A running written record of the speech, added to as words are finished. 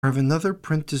have another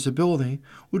print disability,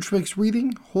 which makes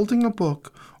reading, holding a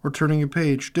book, or turning a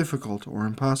page difficult or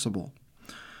impossible.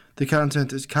 The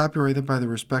content is copyrighted by the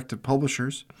respective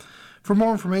publishers. For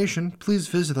more information, please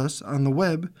visit us on the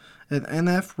web at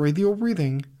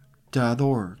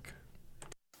nfradioreading.org.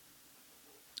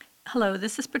 Hello,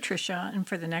 this is Patricia, and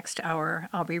for the next hour,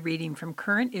 I'll be reading from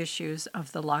current issues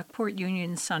of the Lockport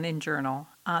Union-Sun Journal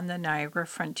on the Niagara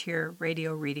Frontier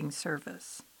Radio Reading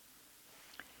Service.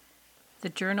 The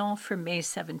Journal for May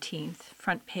 17th,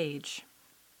 front page.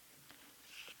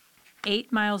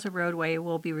 8 miles of roadway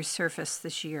will be resurfaced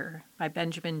this year by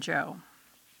Benjamin Joe.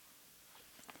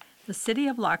 The City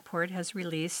of Lockport has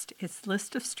released its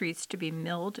list of streets to be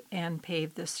milled and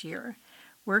paved this year.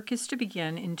 Work is to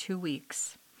begin in 2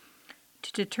 weeks.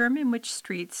 To determine which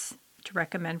streets to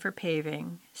recommend for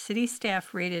paving, city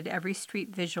staff rated every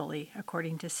street visually,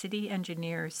 according to city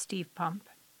engineer Steve Pump.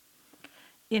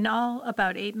 In all,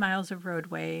 about 8 miles of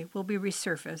roadway will be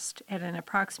resurfaced at an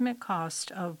approximate cost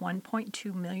of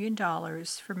 $1.2 million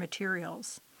for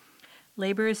materials.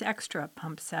 Labor is extra,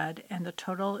 Pump said, and the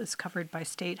total is covered by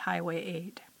state highway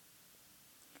aid.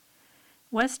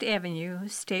 West Avenue,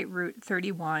 State Route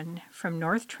 31, from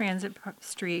North Transit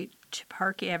Street to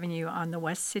Park Avenue on the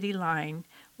West City line,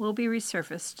 will be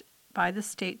resurfaced by the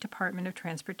State Department of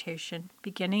Transportation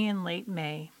beginning in late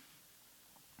May.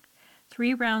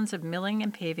 3 rounds of milling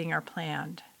and paving are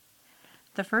planned.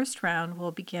 The first round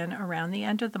will begin around the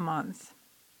end of the month.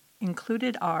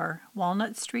 Included are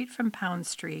Walnut Street from Pound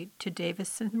Street to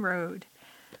Davison Road,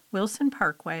 Wilson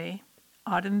Parkway,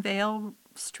 Autumnvale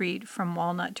Street from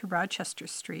Walnut to Rochester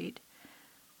Street,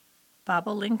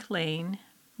 Bobolink Lane,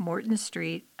 Morton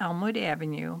Street, Elmwood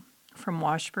Avenue, from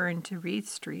Washburn to Reed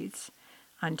Streets,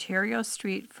 Ontario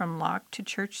Street from Locke to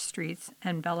Church Streets,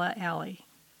 and Bella Alley.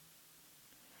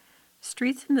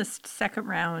 Streets in the second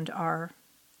round are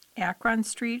Akron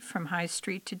Street from High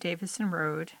Street to Davison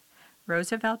Road,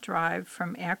 Roosevelt Drive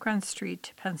from Akron Street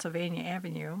to Pennsylvania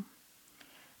Avenue,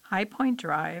 High Point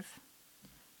Drive,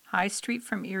 High Street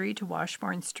from Erie to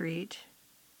Washburn Street,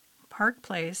 Park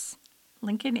Place,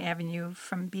 Lincoln Avenue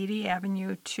from Beatty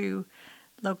Avenue to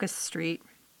Locust Street,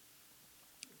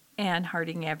 and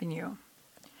Harding Avenue.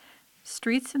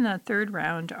 Streets in the third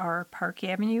round are Park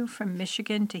Avenue from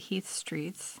Michigan to Heath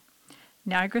Streets,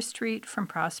 Niagara Street from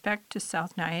Prospect to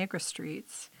South Niagara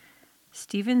Streets,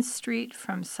 Stevens Street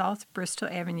from South Bristol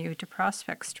Avenue to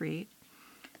Prospect Street,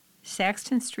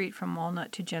 Saxton Street from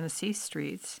Walnut to Genesee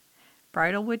Streets,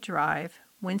 Bridlewood Drive,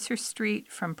 Windsor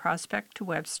Street from Prospect to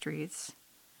Webb Streets,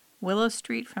 Willow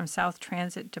Street from South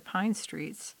Transit to Pine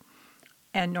Streets,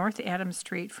 and North Adams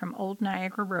Street from Old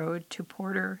Niagara Road to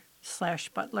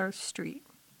Porter/Butler Street.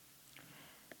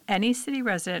 Any city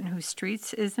resident whose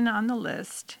streets isn't on the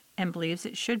list and believes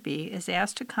it should be is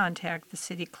asked to contact the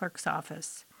city clerk's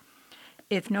office.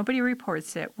 If nobody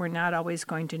reports it, we're not always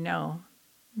going to know.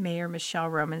 Mayor Michelle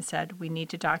Roman said, "We need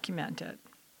to document it."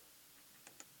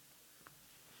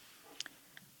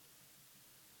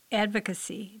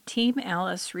 Advocacy, Team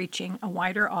Alice reaching a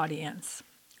wider audience.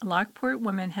 A Lockport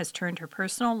woman has turned her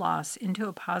personal loss into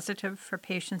a positive for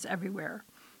patients everywhere,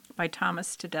 by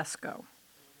Thomas Tedesco.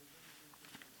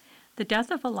 The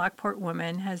death of a Lockport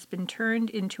woman has been turned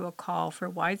into a call for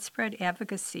widespread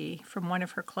advocacy from one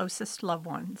of her closest loved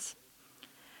ones.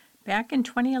 Back in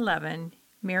 2011,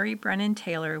 Mary Brennan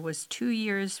Taylor was 2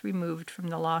 years removed from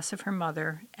the loss of her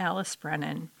mother, Alice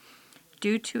Brennan,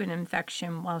 due to an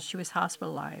infection while she was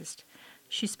hospitalized.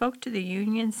 She spoke to the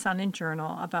Union-Sun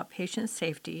Journal about patient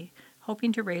safety,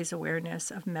 hoping to raise awareness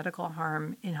of medical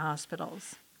harm in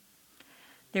hospitals.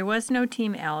 There was no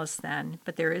Team Alice then,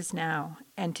 but there is now,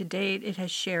 and to date it has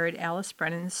shared Alice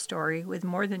Brennan's story with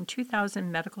more than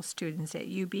 2,000 medical students at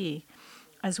UB,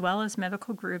 as well as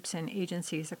medical groups and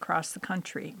agencies across the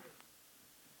country.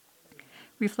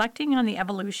 Reflecting on the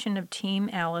evolution of Team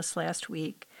Alice last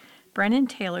week, Brennan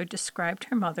Taylor described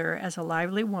her mother as a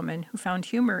lively woman who found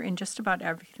humor in just about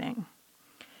everything.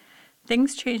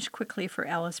 Things changed quickly for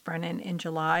Alice Brennan in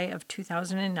July of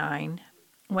 2009,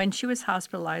 when she was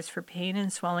hospitalized for pain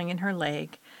and swelling in her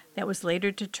leg that was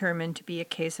later determined to be a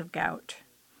case of gout.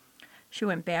 She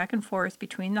went back and forth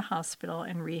between the hospital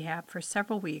and rehab for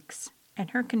several weeks,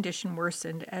 and her condition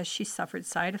worsened as she suffered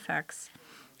side effects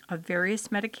of various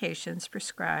medications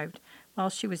prescribed while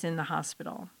she was in the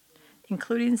hospital,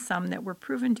 including some that were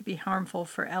proven to be harmful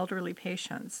for elderly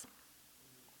patients.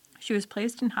 She was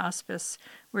placed in hospice,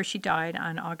 where she died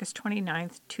on August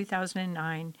 29,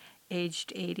 2009,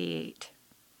 aged 88.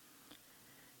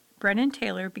 Brennan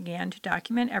Taylor began to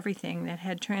document everything that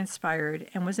had transpired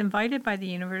and was invited by the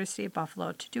University of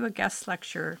Buffalo to do a guest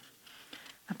lecture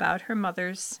about her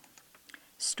mother's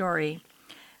story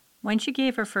When she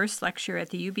gave her first lecture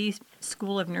at the UB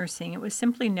School of Nursing, it was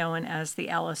simply known as the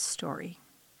Alice story.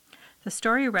 The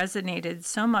story resonated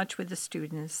so much with the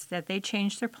students that they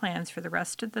changed their plans for the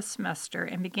rest of the semester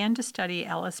and began to study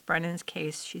Alice Brennan's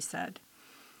case, she said.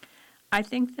 I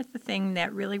think that the thing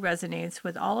that really resonates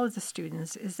with all of the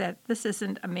students is that this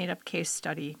isn't a made-up case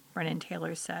study, Brennan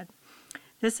Taylor said.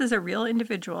 This is a real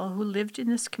individual who lived in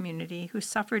this community who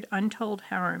suffered untold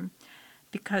harm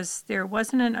because there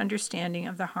wasn't an understanding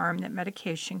of the harm that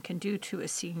medication can do to a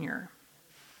senior.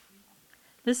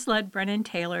 This led Brennan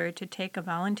Taylor to take a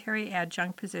voluntary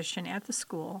adjunct position at the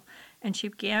school, and she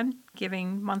began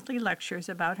giving monthly lectures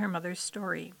about her mother's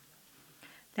story.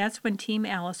 That's when Team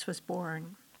Alice was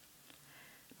born.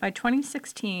 By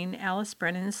 2016, Alice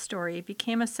Brennan's story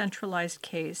became a centralized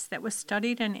case that was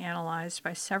studied and analyzed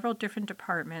by several different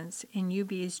departments in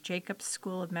UB's Jacobs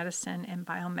School of Medicine and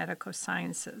Biomedical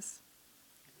Sciences.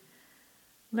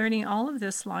 Learning all of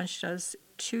this launched us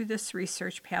to this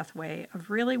research pathway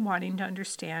of really wanting to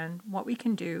understand what we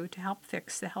can do to help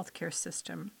fix the healthcare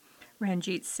system,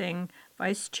 Ranjit Singh,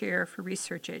 Vice Chair for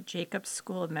Research at Jacobs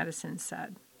School of Medicine,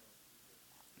 said,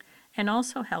 and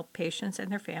also help patients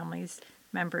and their families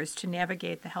members to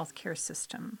navigate the healthcare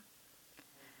system.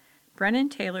 Brennan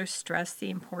Taylor stressed the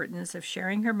importance of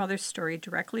sharing her mother's story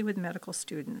directly with medical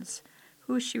students,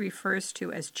 who she refers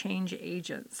to as change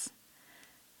agents,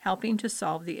 helping to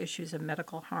solve the issues of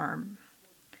medical harm.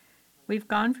 We've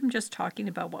gone from just talking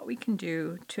about what we can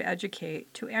do to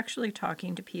educate to actually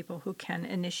talking to people who can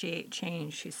initiate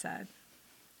change, she said.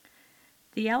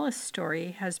 The Alice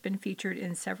story has been featured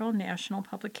in several national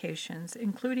publications,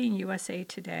 including USA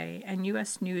Today and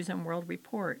U.S. News and World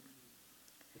Report.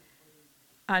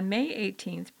 On May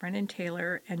 18th, Brennan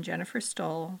Taylor and Jennifer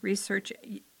Stoll, research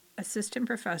assistant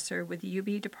professor with the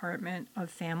UB Department of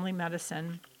Family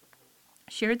Medicine,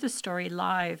 shared the story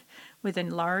live with a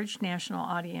large national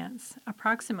audience,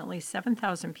 approximately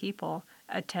 7,000 people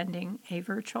attending a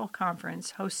virtual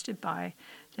conference hosted by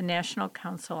the National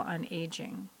Council on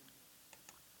Aging.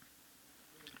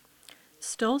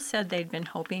 Stoll said they'd been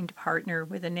hoping to partner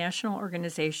with a national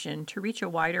organization to reach a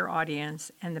wider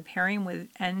audience, and the pairing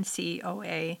with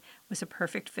NCOA was a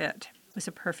perfect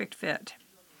fit.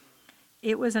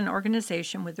 It was an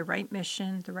organization with the right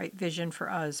mission, the right vision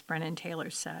for us, Brennan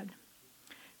Taylor said.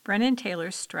 Brennan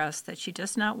Taylor stressed that she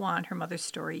does not want her mother's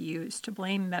story used to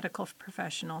blame medical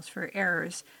professionals for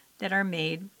errors that are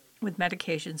made with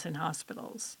medications in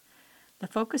hospitals. The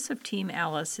focus of Team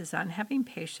Alice is on having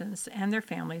patients and their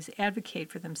families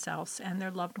advocate for themselves and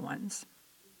their loved ones.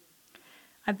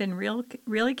 I've been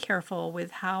really careful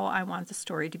with how I want the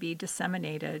story to be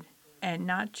disseminated and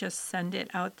not just send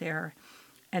it out there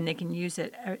and they can use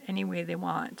it any way they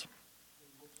want.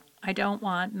 I don't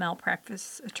want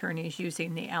malpractice attorneys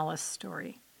using the Alice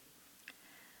story.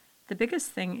 The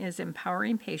biggest thing is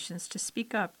empowering patients to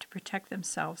speak up to protect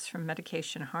themselves from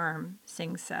medication harm,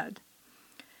 Singh said.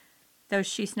 Though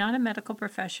she's not a medical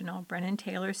professional, Brennan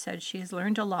Taylor said she has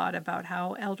learned a lot about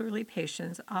how elderly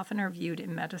patients often are viewed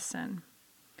in medicine.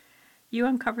 You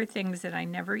uncover things that I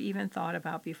never even thought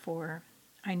about before.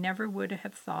 I never would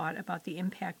have thought about the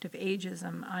impact of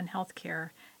ageism on healthcare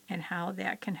and how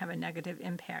that can have a negative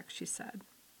impact, she said.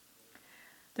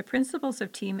 The principals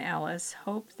of Team Alice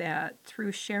hope that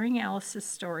through sharing Alice's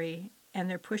story and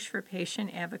their push for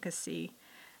patient advocacy,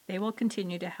 they will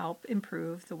continue to help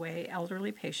improve the way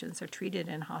elderly patients are treated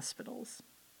in hospitals.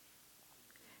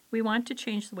 We want to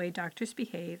change the way doctors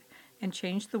behave and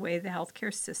change the way the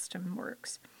healthcare system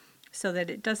works so that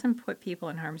it doesn't put people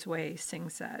in harm's way, Singh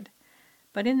said.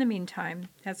 But in the meantime,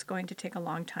 that's going to take a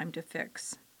long time to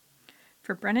fix.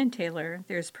 For Brennan Taylor,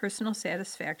 there's personal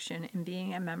satisfaction in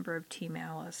being a member of Team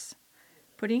Alice.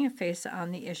 Putting a face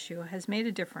on the issue has made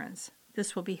a difference.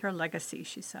 This will be her legacy,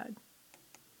 she said.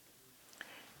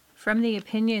 From the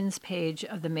opinions page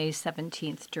of the May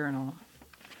 17th Journal,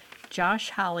 Josh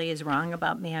Hawley is Wrong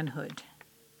About Manhood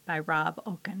by Rob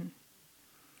Oken.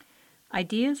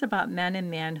 Ideas about men and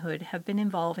manhood have been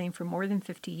evolving for more than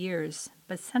 50 years,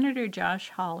 but Senator Josh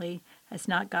Hawley has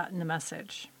not gotten the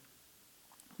message.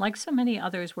 Like so many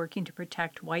others working to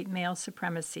protect white male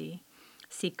supremacy,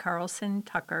 see Carlson,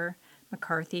 Tucker,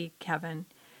 McCarthy, Kevin,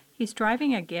 he's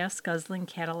driving a gas-guzzling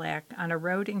Cadillac on a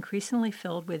road increasingly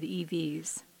filled with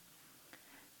EVs.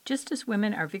 Just as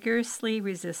women are vigorously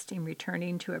resisting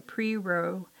returning to a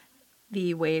pre-Roe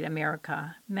v. Wade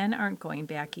America, men aren't going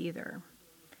back either.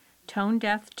 Tone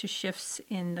deaf to shifts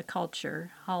in the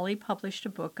culture, Hawley published a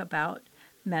book about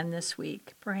men this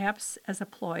week, perhaps as a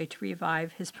ploy to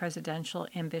revive his presidential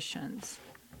ambitions.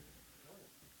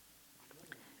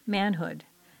 Manhood,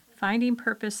 Finding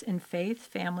purpose in faith,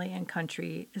 family, and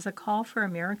country is a call for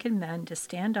American men to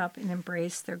stand up and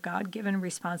embrace their God-given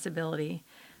responsibility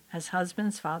as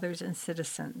husbands, fathers, and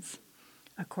citizens,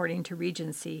 according to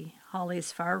Regency,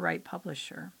 Hawley's far-right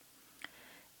publisher.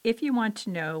 If you want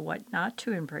to know what not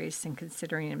to embrace in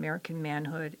considering American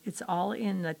manhood, it's all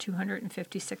in the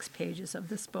 256 pages of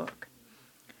this book.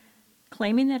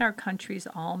 Claiming that our country's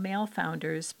all-male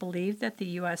founders believed that the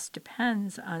U.S.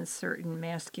 depends on certain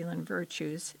masculine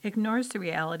virtues ignores the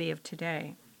reality of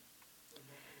today.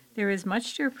 There is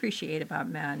much to appreciate about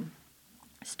men.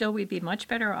 Still, we'd be much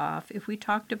better off if we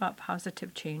talked about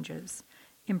positive changes,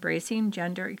 embracing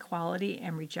gender equality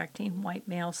and rejecting white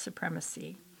male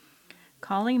supremacy.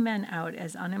 Calling men out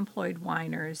as unemployed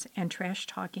whiners and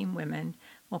trash-talking women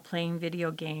while playing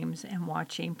video games and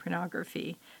watching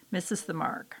pornography misses the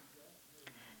mark.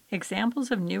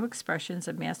 Examples of new expressions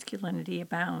of masculinity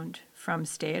abound, from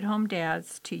stay-at-home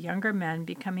dads to younger men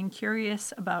becoming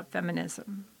curious about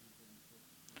feminism.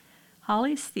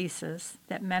 Hawley's thesis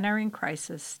that men are in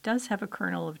crisis does have a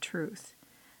kernel of truth.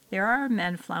 There are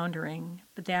men floundering,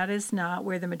 but that is not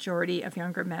where the majority of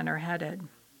younger men are headed.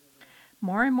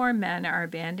 More and more men are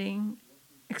abandoning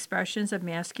expressions of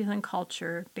masculine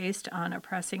culture based on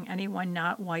oppressing anyone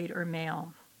not white or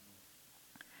male.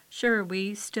 Sure,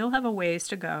 we still have a ways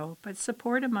to go, but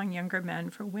support among younger men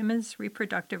for women's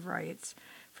reproductive rights,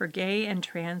 for gay and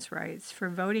trans rights, for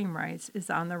voting rights is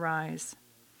on the rise.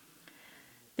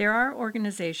 There are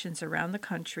organizations around the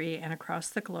country and across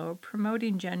the globe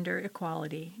promoting gender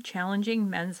equality, challenging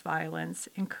men's violence,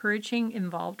 encouraging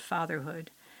involved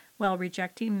fatherhood, while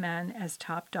rejecting men as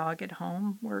top dog at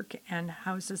home, work, and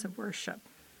houses of worship.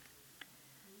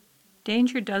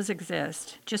 Danger does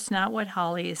exist, just not what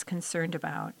Hawley is concerned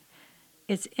about.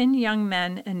 It's in young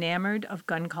men enamored of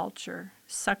gun culture,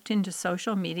 sucked into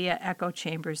social media echo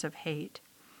chambers of hate.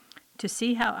 To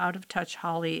see how out of touch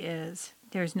Hawley is,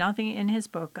 there's nothing in his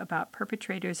book about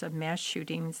perpetrators of mass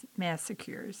shootings,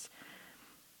 massacres,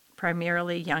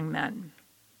 primarily young men.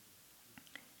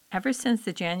 Ever since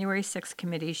the January 6th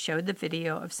committee showed the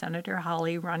video of Senator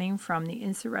Hawley running from the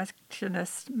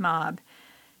insurrectionist mob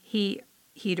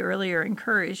he'd earlier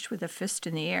encouraged with a fist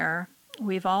in the air,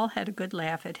 we've all had a good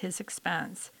laugh at his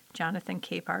expense, Jonathan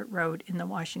Capehart wrote in the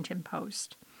Washington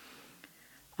Post.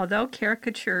 Although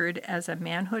caricatured as a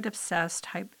manhood-obsessed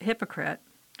hypocrite,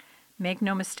 make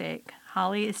no mistake,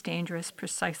 Hawley is dangerous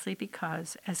precisely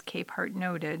because, as Capehart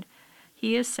noted,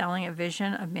 he is selling a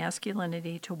vision of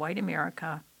masculinity to white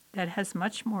America that has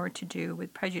much more to do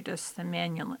with prejudice than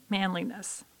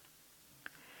manliness.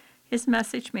 His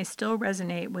message may still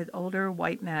resonate with older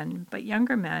white men, but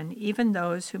younger men, even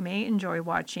those who may enjoy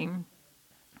watching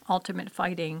ultimate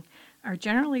fighting, are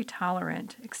generally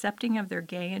tolerant, accepting of their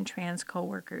gay and trans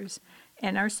coworkers,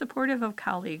 and are supportive of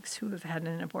colleagues who have had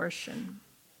an abortion.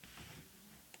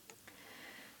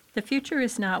 The future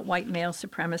is not white male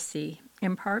supremacy,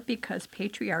 in part because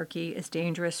patriarchy is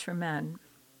dangerous for men.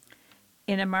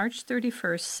 In a March 31,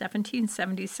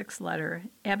 1776 letter,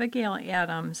 Abigail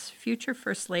Adams, future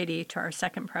First Lady to our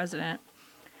second president,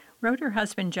 wrote her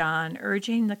husband John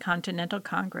urging the Continental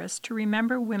Congress to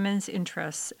remember women's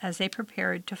interests as they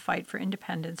prepared to fight for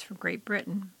independence from Great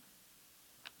Britain.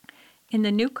 In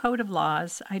the new code of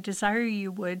laws, I desire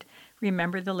you would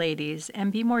remember the ladies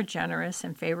and be more generous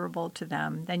and favorable to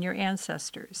them than your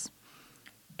ancestors,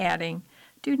 adding,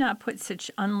 do not put such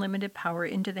unlimited power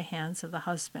into the hands of the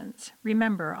husbands.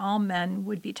 Remember, all men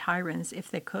would be tyrants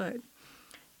if they could.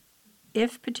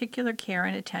 If particular care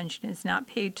and attention is not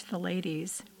paid to the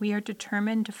ladies, we are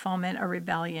determined to foment a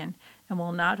rebellion and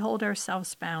will not hold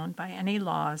ourselves bound by any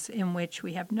laws in which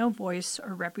we have no voice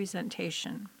or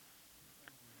representation.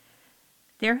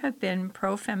 There have been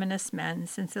pro-feminist men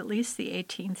since at least the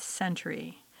 18th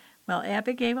century. While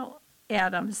Abigail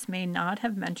Adams may not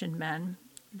have mentioned men,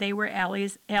 they were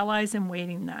allies in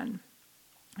waiting then,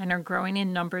 and are growing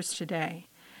in numbers today.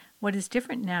 What is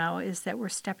different now is that we're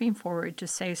stepping forward to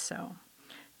say so.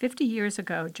 50 years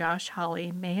ago, Josh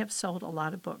Hawley may have sold a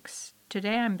lot of books.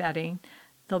 Today, I'm betting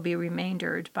they'll be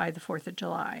remaindered by the 4th of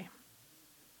July.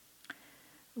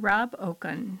 Rob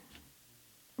Oken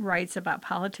writes about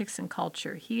politics and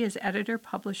culture. He is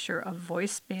editor-publisher of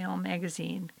Voice Mail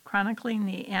magazine, chronicling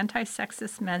the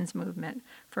anti-sexist men's movement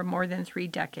for more than 3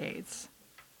 decades.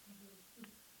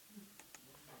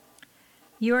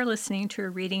 You are listening to a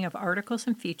reading of articles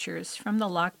and features from the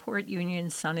Lockport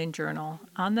Union-Sun Journal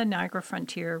on the Niagara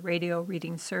Frontier Radio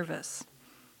Reading Service.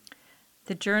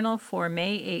 The journal for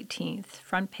May 18th,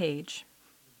 front page,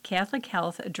 Catholic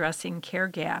Health Addressing Care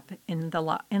Gap in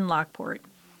Lockport.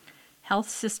 Health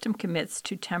System Commits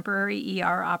to Temporary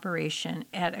ER Operation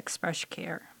at Express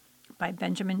Care, by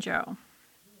Benjamin Joe.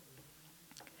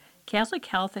 Catholic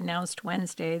Health announced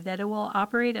Wednesday that it will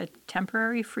operate a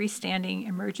temporary freestanding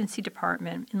emergency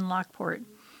department in Lockport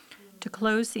to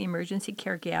close the emergency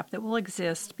care gap that will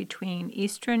exist between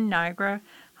Eastern Niagara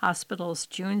Hospital's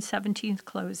June 17th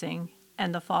closing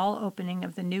and the fall opening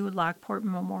of the new Lockport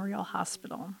Memorial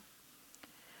Hospital.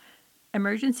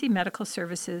 Emergency medical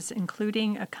services,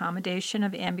 including accommodation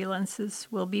of ambulances,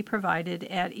 will be provided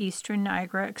at Eastern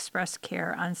Niagara Express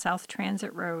Care on South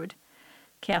Transit Road,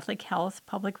 Catholic Health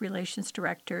Public Relations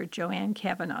Director Joanne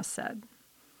Kavanaugh said.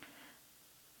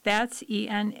 That's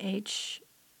ENH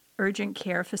Urgent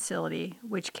Care Facility,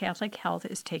 which Catholic Health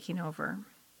is taking over.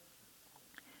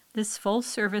 This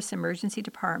full-service emergency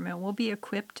department will be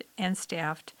equipped and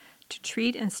staffed to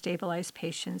treat and stabilize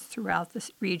patients throughout the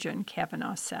region,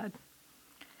 Kavanaugh said.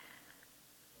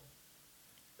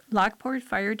 Lockport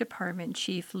Fire Department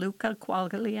Chief Luca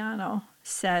Quagliano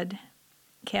said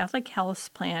Catholic Health's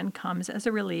plan comes as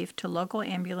a relief to local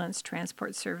ambulance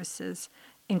transport services,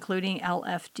 including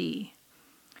LFD.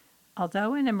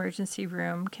 Although an emergency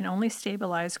room can only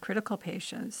stabilize critical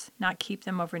patients, not keep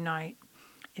them overnight,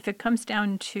 if it comes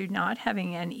down to not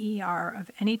having an ER of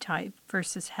any type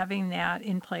versus having that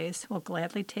in place, we'll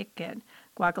gladly take it,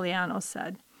 Quagliano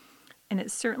said. And it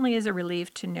certainly is a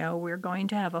relief to know we're going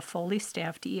to have a fully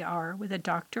staffed ER with a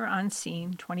doctor on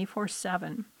scene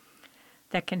 24/7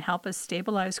 that can help us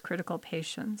stabilize critical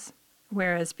patients,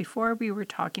 whereas before we were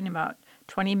talking about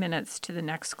 20 minutes to the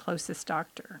next closest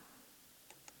doctor.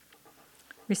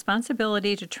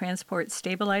 Responsibility to transport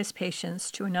stabilized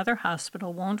patients to another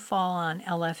hospital won't fall on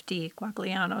LFD,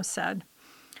 Quagliano said,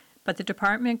 but the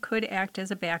department could act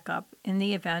as a backup in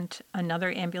the event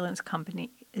another ambulance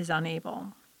company is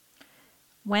unable.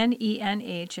 When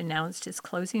ENH announced its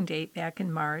closing date back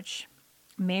in March,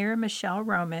 Mayor Michelle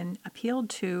Roman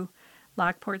appealed to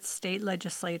Lockport's state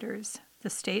legislators, the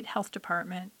state health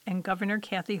department, and Governor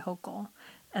Kathy Hochul,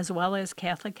 as well as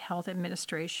Catholic Health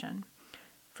Administration,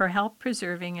 for help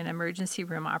preserving an emergency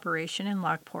room operation in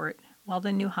Lockport while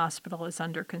the new hospital is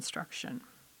under construction.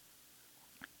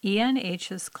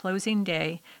 ENH's closing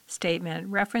day statement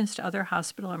referenced other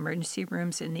hospital emergency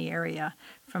rooms in the area,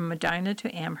 from Medina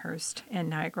to Amherst and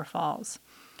Niagara Falls,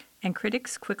 and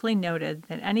critics quickly noted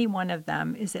that any one of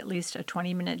them is at least a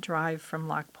 20-minute drive from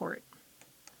Lockport.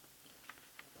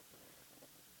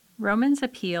 Roman's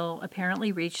appeal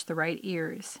apparently reached the right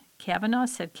ears. Kavanaugh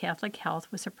said Catholic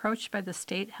Health was approached by the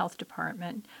state health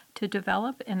department to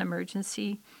develop an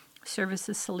emergency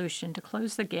services solution to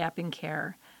close the gap in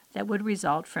care that would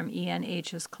result from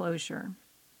ENH's closure.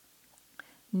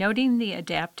 Noting the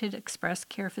adapted express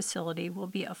care facility will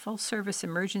be a full-service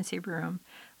emergency room,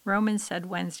 Roman said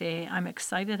Wednesday, "I'm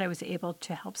excited I was able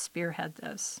to help spearhead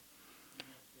this."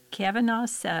 Kavanaugh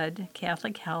said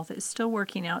Catholic Health is still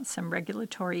working out some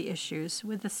regulatory issues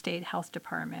with the state health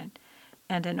department,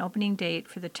 and an opening date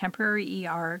for the temporary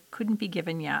ER couldn't be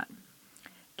given yet.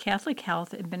 Catholic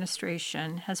Health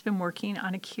Administration has been working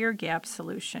on a care gap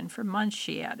solution for months,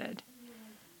 she added.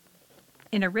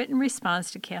 In a written response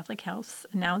to Catholic Health's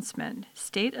announcement,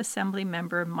 State Assembly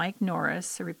member Mike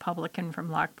Norris, a Republican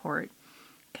from Lockport,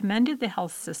 commended the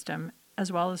health system,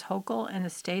 as well as Hochul and the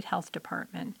state health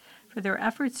department, for their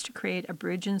efforts to create a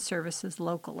bridge in services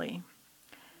locally.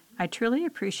 I truly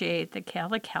appreciate that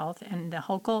Catholic Health and the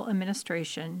Hochul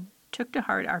administration took to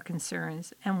heart our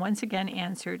concerns and once again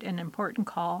answered an important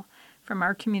call from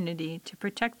our community to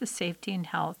protect the safety and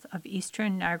health of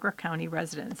Eastern Niagara County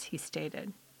residents, he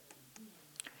stated.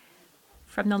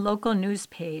 From the local news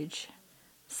page,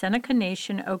 Seneca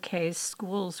Nation OK's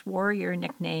school's warrior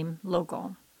nickname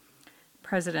logo.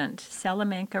 President,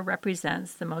 Salamanca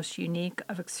represents the most unique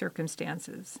of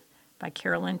circumstances, by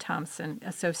Carolyn Thompson,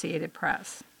 Associated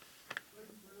Press.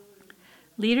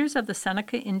 Leaders of the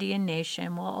Seneca Indian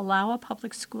Nation will allow a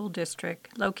public school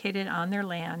district located on their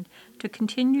land to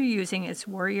continue using its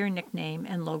warrior nickname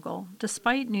and logo,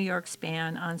 despite New York's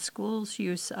ban on schools'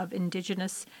 use of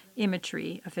indigenous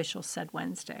imagery, officials said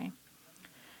Wednesday.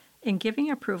 In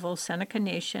giving approval, Seneca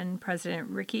Nation President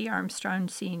Ricky Armstrong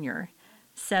Sr.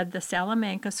 said the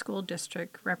Salamanca School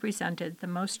District represented the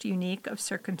most unique of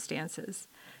circumstances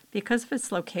because of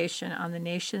its location on the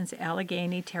nation's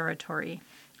Allegheny Territory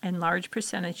and large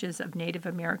percentages of Native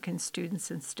American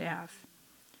students and staff.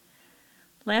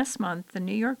 Last month, the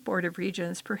New York Board of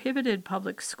Regents prohibited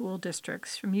public school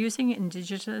districts from using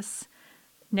indigenous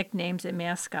nicknames and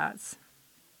mascots,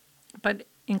 but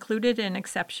included an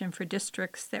exception for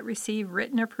districts that receive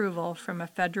written approval from a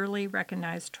federally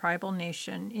recognized tribal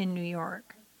nation in New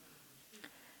York.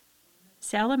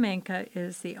 Salamanca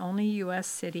is the only U.S.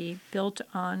 city built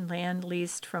on land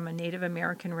leased from a Native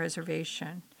American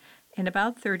reservation, and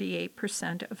about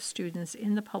 38% of students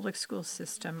in the public school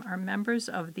system are members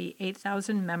of the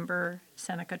 8,000-member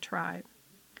Seneca tribe.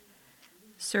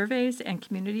 Surveys and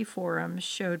community forums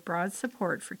showed broad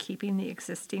support for keeping the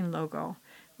existing logo,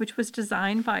 which was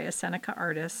designed by a Seneca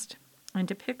artist and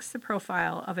depicts the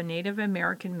profile of a Native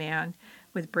American man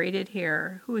with braided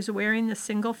hair who is wearing the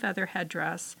single feather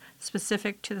headdress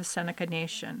specific to the Seneca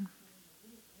Nation.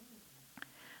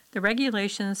 The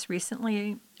regulations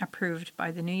recently approved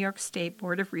by the New York State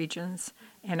Board of Regents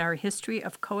and our history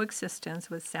of coexistence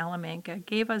with Salamanca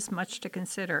gave us much to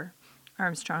consider,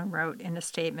 Armstrong wrote in a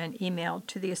statement emailed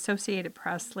to the Associated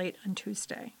Press late on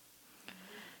Tuesday.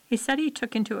 He said he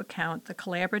took into account the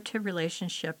collaborative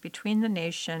relationship between the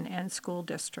nation and school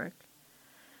district.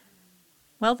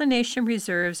 While the nation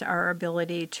reserves our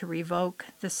ability to revoke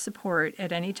this support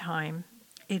at any time,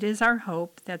 it is our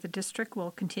hope that the district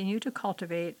will continue to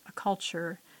cultivate a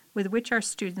culture with which our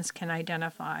students can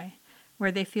identify,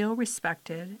 where they feel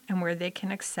respected, and where they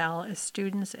can excel as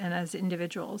students and as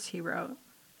individuals, he wrote.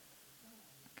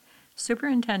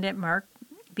 Superintendent Mark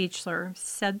Beechler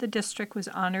said the district was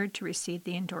honored to receive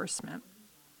the endorsement.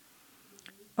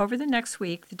 Over the next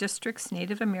week, the district's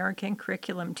Native American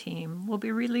curriculum team will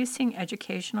be releasing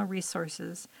educational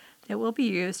resources that will be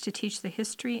used to teach the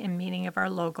history and meaning of our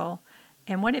logo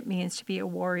and what it means to be a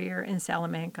warrior in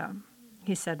Salamanca,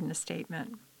 he said in a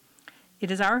statement.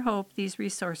 It is our hope these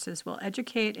resources will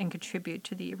educate and contribute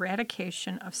to the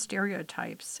eradication of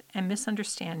stereotypes and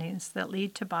misunderstandings that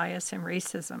lead to bias and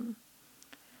racism.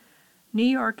 New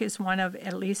York is one of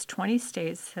at least 20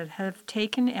 states that have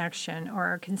taken action or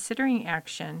are considering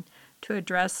action to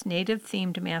address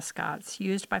Native-themed mascots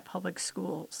used by public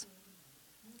schools,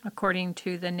 according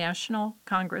to the National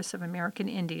Congress of American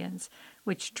Indians,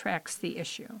 which tracks the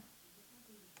issue.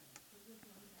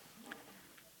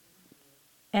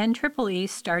 NEEE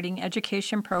starting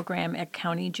education program at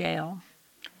county jail.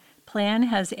 Plan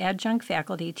has adjunct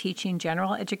faculty teaching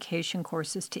general education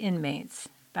courses to inmates,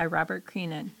 by Robert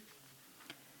Creenan.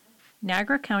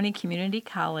 Niagara County Community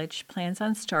College plans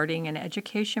on starting an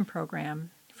education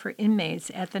program for inmates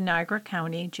at the Niagara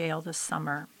County Jail this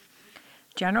summer.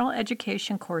 General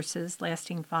education courses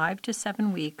lasting 5 to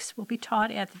 7 weeks will be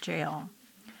taught at the jail.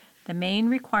 The main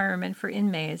requirement for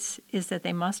inmates is that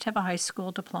they must have a high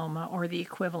school diploma or the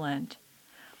equivalent.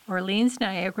 Orleans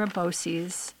Niagara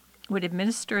BOCES would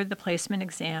administer the placement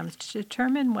exams to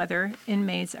determine whether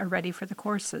inmates are ready for the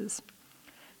courses.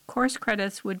 Course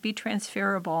credits would be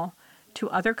transferable to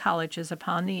other colleges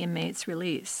upon the inmate's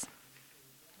release.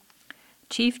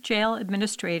 Chief Jail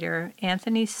Administrator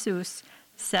Anthony Seuss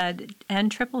said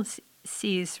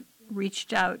NCCC's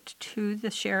reached out to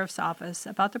the Sheriff's Office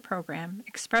about the program,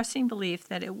 expressing belief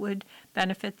that it would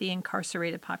benefit the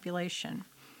incarcerated population.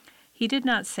 He did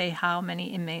not say how many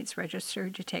inmates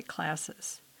registered to take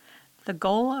classes. The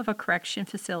goal of a correction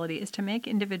facility is to make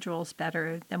individuals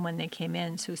better than when they came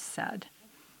in, Seuss said.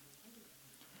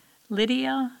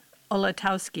 Lydia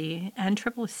Olatowski,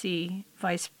 NCCC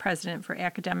Vice President for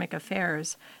Academic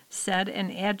Affairs, said an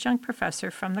adjunct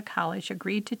professor from the college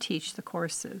agreed to teach the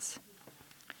courses.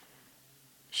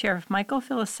 Sheriff Michael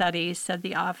Filicetti said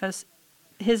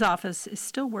his office is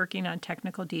still working on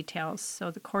technical details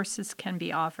so the courses can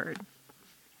be offered.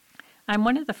 I'm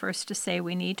one of the first to say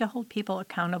we need to hold people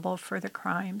accountable for their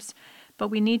crimes, but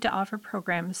we need to offer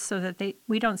programs so that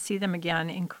we don't see them again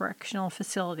in correctional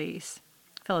facilities,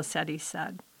 Filicetti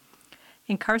said.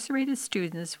 Incarcerated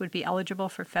students would be eligible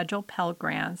for federal Pell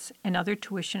Grants and other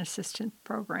tuition assistance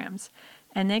programs,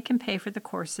 and they can pay for the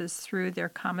courses through their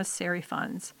commissary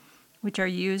funds, which are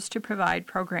used to provide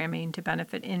programming to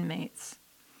benefit inmates.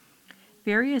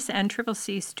 Various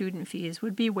NCCC student fees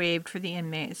would be waived for the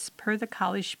inmates per the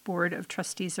College Board of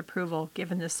Trustees' approval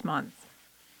given this month.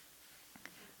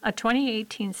 A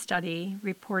 2018 study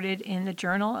reported in the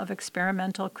Journal of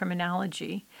Experimental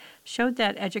Criminology showed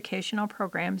that educational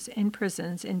programs in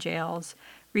prisons and jails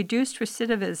reduced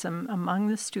recidivism among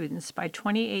the students by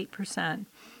 28%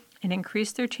 and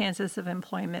increased their chances of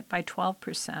employment by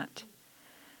 12%.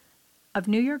 Of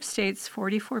New York State's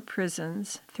 44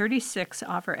 prisons, 36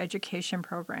 offer education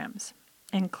programs,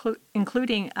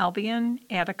 including Albion,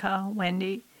 Attica,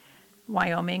 Wendy,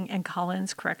 Wyoming, and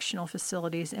Collins Correctional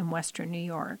Facilities in western New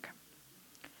York.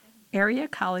 Area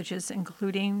colleges,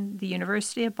 including the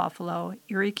University of Buffalo,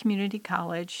 Erie Community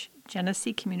College,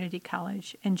 Genesee Community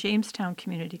College, and Jamestown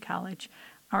Community College,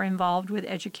 are involved with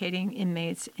educating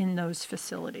inmates in those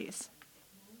facilities.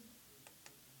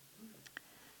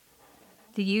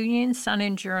 The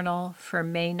Union-Sun Journal for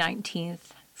May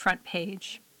 19th, front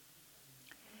page.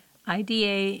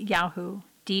 IDA Yahoo,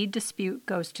 deed dispute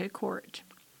goes to court.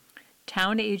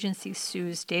 Town agency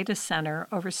sues data center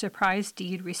over surprise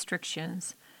deed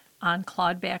restrictions on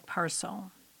clawed-back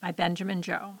parcel by Benjamin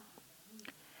Joe.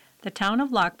 The Town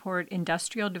of Lockport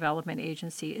Industrial Development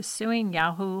Agency is suing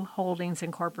Yahoo Holdings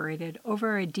Incorporated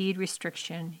over a deed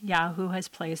restriction Yahoo has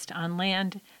placed on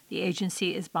land the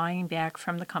agency is buying back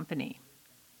from the company.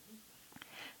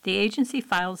 The agency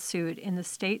filed suit in the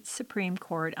state Supreme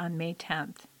Court on May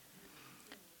 10th.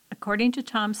 According to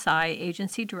Tom Tsai,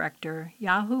 agency director,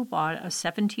 Yahoo bought a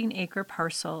 17-acre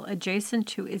parcel adjacent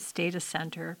to its data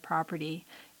center property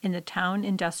in the town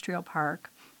industrial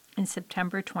park in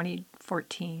September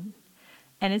 2014,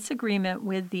 and its agreement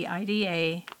with the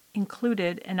IDA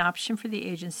included an option for the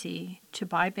agency to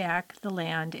buy back the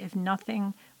land if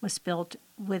nothing was built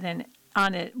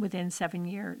on it within 7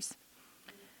 years.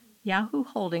 Yahoo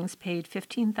Holdings paid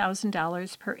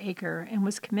 $15,000 per acre and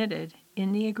was committed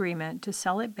in the agreement to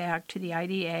sell it back to the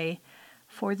IDA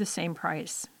for the same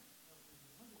price.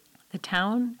 The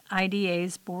town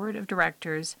IDA's board of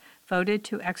directors voted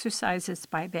to exercise its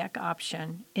buyback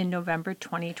option in November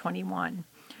 2021,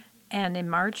 and in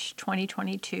March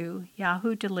 2022,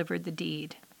 Yahoo delivered the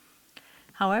deed.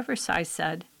 However, Tsai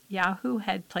said, Yahoo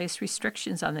had placed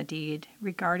restrictions on the deed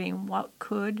regarding what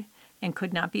could and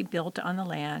could not be built on the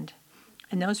land,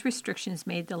 and those restrictions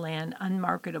made the land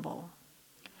unmarketable.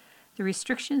 The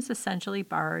restrictions essentially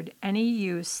barred any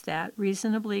use that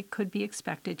reasonably could be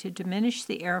expected to diminish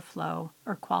the airflow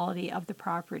or quality of the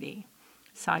property,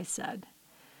 Tsai said.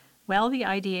 While the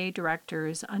IDA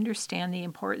directors understand the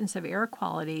importance of air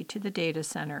quality to the data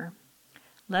center,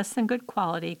 less than good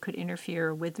quality could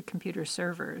interfere with the computer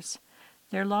servers.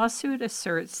 Their lawsuit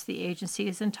asserts the agency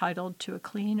is entitled to a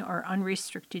clean or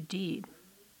unrestricted deed.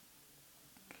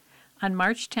 On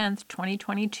March 10,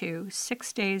 2022,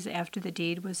 6 days after the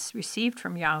deed was received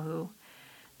from Yahoo,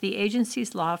 the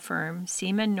agency's law firm,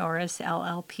 Seaman Norris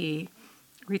LLP,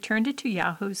 returned it to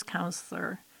Yahoo's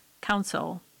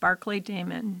counsel, Barclay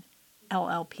Damon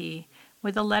LLP,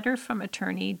 with a letter from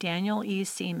attorney Daniel E.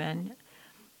 Seaman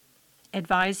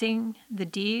advising the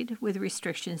deed with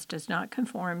restrictions does not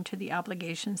conform to the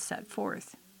obligations set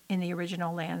forth in the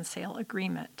original land sale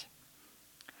agreement.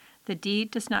 The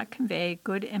deed does not convey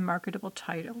good and marketable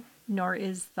title, nor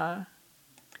is the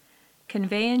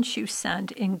conveyance you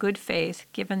sent in good faith,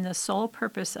 given the sole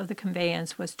purpose of the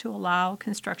conveyance was to allow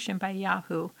construction by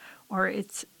Yahoo or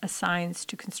its assigns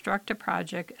to construct a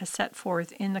project as set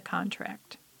forth in the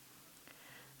contract.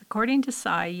 According to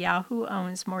Tsai, Yahoo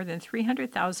owns more than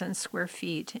 300,000 square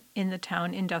feet in the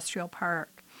town industrial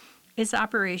park. Its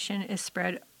operation is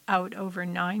spread out over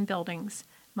 9 buildings,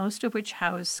 most of which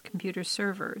house computer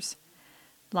servers.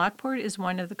 Lockport is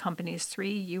one of the company's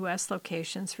 3 U.S.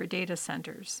 locations for data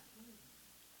centers.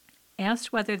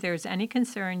 Asked whether there is any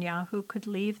concern Yahoo could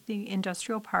leave the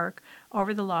industrial park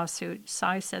over the lawsuit,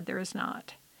 Tsai said there is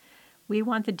not. We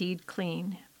want the deed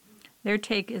clean. Their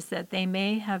take is that they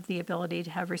may have the ability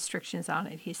to have restrictions on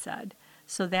it, he said.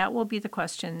 So that will be the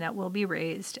question that will be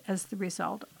raised as the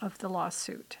result of the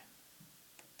lawsuit.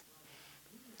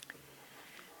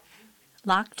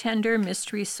 Lock tender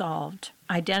mystery solved.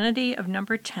 Identity of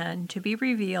number 10 to be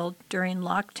revealed during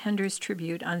Lock Tender's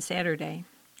tribute on Saturday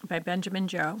by Benjamin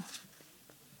Joe.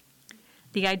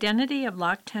 The identity of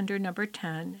lock tender number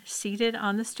 10, seated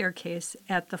on the staircase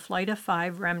at the Flight of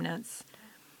 5 remnants,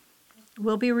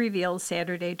 will be revealed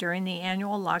Saturday during the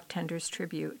annual Lock Tenders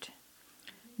tribute.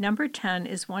 Number 10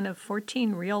 is one of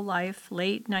 14 real-life,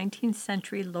 late 19th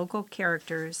century local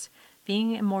characters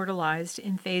being immortalized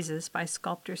in phases by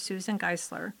sculptor Susan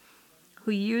Geisler,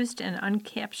 who used an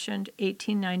uncaptioned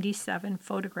 1897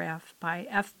 photograph by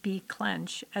F.B.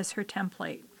 Clench as her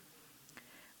template.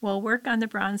 While work on the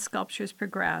bronze sculptures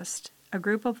progressed, a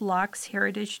group of Locke's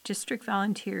Heritage District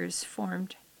volunteers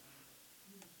formed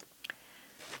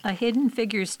a hidden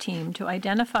figures team to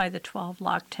identify the 12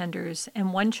 lock tenders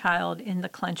and one child in the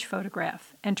Clench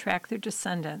photograph and track their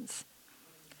descendants.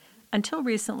 Until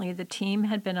recently, the team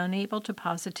had been unable to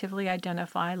positively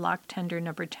identify lock tender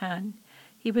number 10.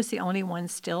 He was the only one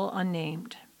still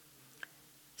unnamed.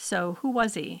 So, who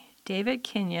was he? David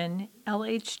Kenyon,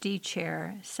 LHD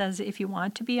chair, says if you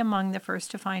want to be among the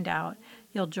first to find out,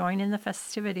 you'll join in the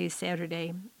festivities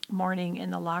Saturday morning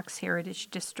in the Locke's Heritage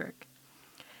District.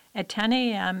 At 10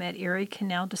 a.m. at Erie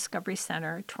Canal Discovery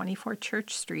Center, 24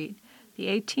 Church Street, the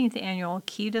 18th annual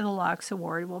Key to the Locks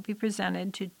Award will be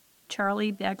presented to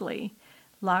Charlie Begley,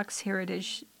 Locke's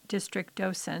Heritage District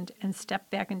docent and Step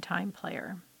Back in Time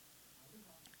player.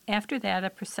 After that, a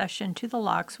procession to the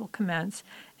locks will commence,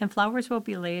 and flowers will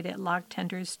be laid at Lock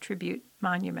Tender's Tribute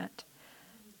Monument.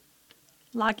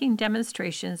 Locking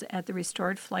demonstrations at the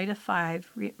restored Flight of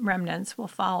 5 remnants will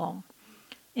follow.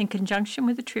 In conjunction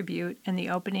with the tribute and the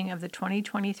opening of the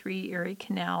 2023 Erie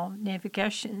Canal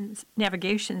navigation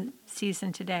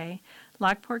season today,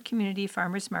 Lockport Community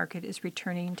Farmers Market is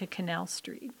returning to Canal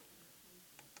Street.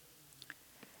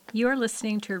 You are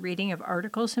listening to a reading of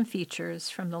articles and features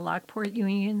from the Lockport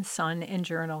Union-Sun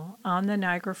Journal on the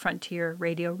Niagara Frontier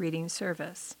Radio Reading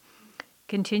Service.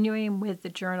 Continuing with the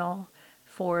journal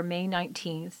for May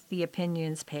 19th, the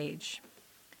opinions page.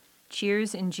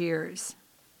 Cheers and jeers.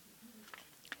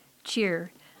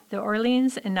 Cheer. The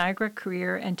Orleans and Niagara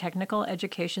Career and Technical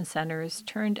Education Centers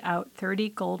turned out 30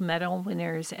 gold medal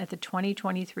winners at the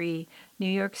 2023 New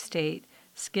York State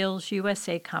Skills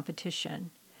USA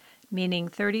competition, meaning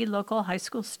 30 local high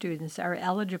school students are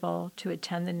eligible to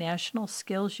attend the National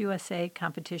Skills USA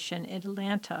competition in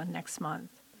Atlanta next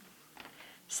month.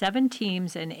 7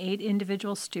 teams and 8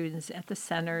 individual students at the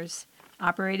centers,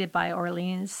 operated by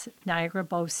Orleans Niagara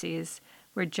BOCES,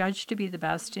 were judged to be the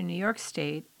best in New York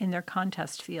State in their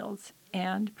contest fields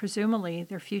and, presumably,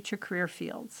 their future career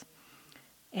fields: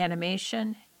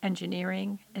 animation,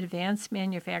 engineering, advanced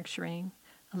manufacturing,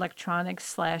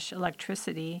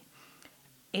 electronics/electricity,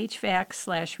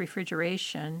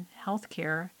 HVAC/refrigeration,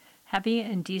 healthcare, heavy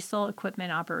and diesel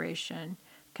equipment operation,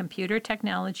 computer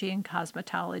technology, and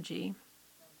cosmetology.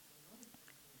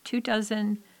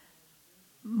 24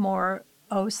 more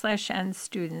O/N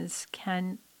students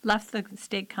left the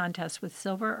state contest with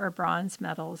silver or bronze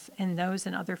medals in those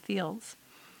and other fields.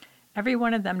 Every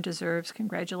one of them deserves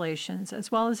congratulations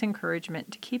as well as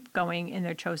encouragement to keep going in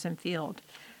their chosen field.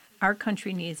 Our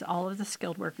country needs all of the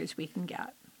skilled workers we can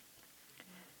get.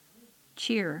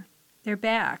 Cheer. They're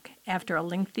back after a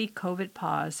lengthy COVID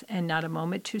pause and not a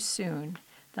moment too soon.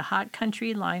 The Hot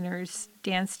Country Liners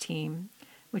dance team,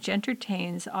 which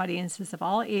entertains audiences of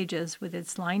all ages with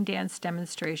its line dance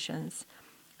demonstrations,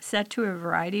 set to a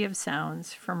variety of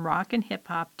sounds from rock and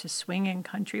hip-hop to swing and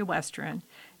country western,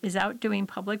 is out doing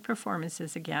public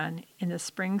performances again in the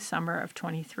spring-summer of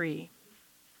 23.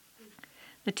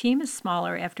 The team is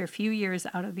smaller after a few years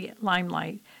out of the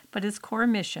limelight, but its core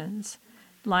missions,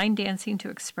 line dancing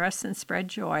to express and spread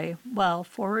joy while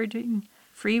forwarding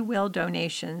free will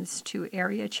donations to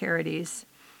area charities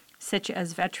such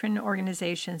as veteran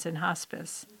organizations and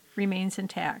hospice, remains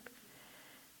intact.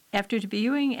 After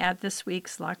debuting at this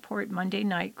week's Lockport Monday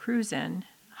Night Cruise-In,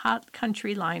 Hot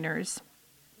Country Liners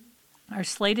are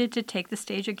slated to take the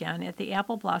stage again at the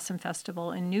Apple Blossom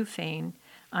Festival in Newfane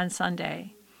on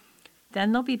Sunday.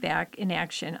 Then they'll be back in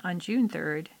action on June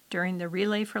 3rd during the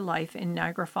Relay for Life in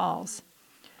Niagara Falls.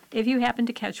 If you happen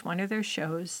to catch one of their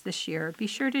shows this year, be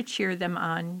sure to cheer them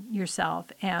on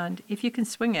yourself, and if you can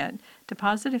swing it,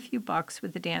 deposit a few bucks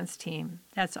with the dance team.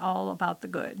 That's all about the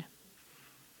good.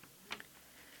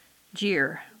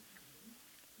 Jeer.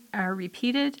 Our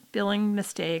repeated billing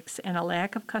mistakes and a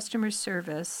lack of customer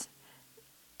service,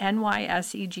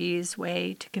 NYSEG's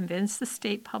way to convince the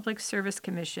State Public Service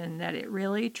Commission that it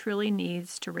really truly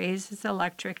needs to raise its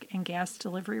electric and gas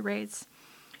delivery rates,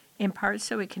 in part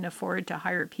so it can afford to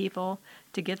hire people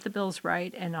to get the bills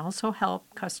right and also help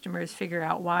customers figure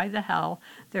out why the hell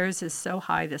theirs is so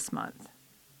high this month.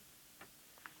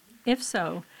 If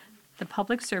so, the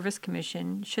Public Service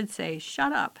Commission should say,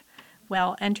 "Shut up."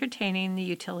 While entertaining the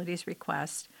utilities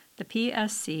request, the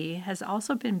PSC has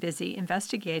also been busy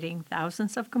investigating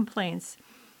thousands of complaints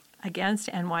against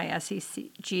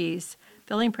NYSEG's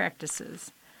billing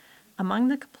practices. Among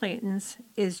the complainants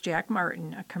is Jack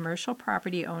Martin, a commercial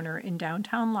property owner in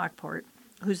downtown Lockport,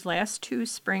 whose last 2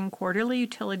 spring quarterly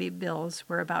utility bills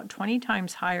were about 20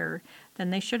 times higher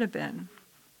than they should have been.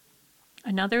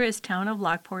 Another is Town of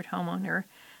Lockport homeowner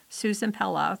Susan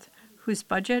Peloth, whose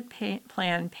budget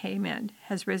plan payment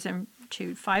has risen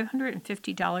to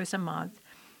 $550 a month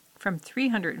from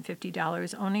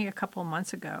 $350 only a couple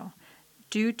months ago,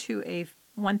 due to a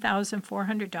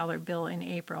 $1,400 bill in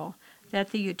April that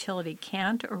the utility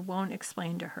can't or won't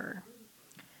explain to her.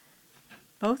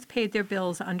 Both paid their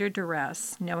bills under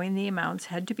duress, knowing the amounts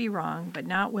had to be wrong, but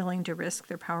not willing to risk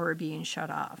their power being shut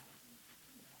off.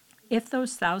 If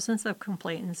those thousands of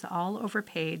complainants all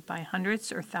overpaid by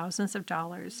hundreds or thousands of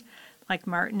dollars, like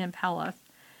Martin and Peloth,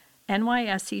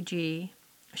 NYSEG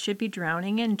should be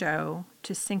drowning in dough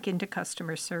to sink into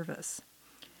customer service.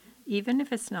 Even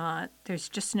if it's not, there's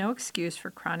just no excuse for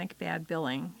chronic bad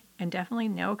billing, and definitely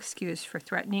no excuse for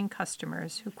threatening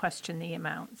customers who question the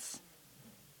amounts.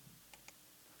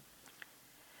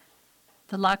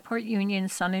 The Lockport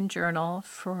Union-Sun Journal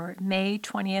for May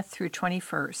 20th through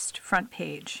 21st, front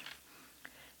page.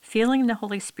 Feeling the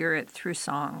Holy Spirit through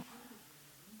song.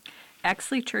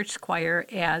 Exley Church Choir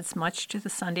adds much to the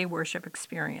Sunday worship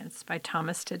experience by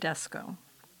Thomas Tedesco.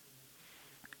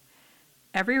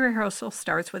 Every rehearsal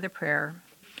starts with a prayer.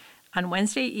 On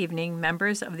Wednesday evening,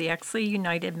 members of the Exley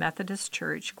United Methodist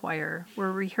Church choir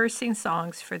were rehearsing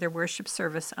songs for their worship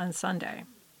service on Sunday.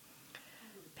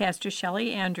 Pastor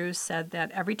Shelley Andrews said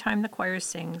that every time the choir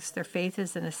sings, their faith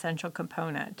is an essential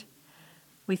component.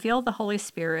 We feel the Holy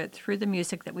Spirit through the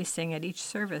music that we sing at each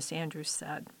service, Andrews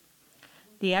said.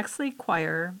 The Exley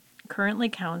choir currently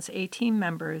counts 18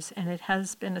 members, and it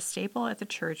has been a staple at the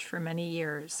church for many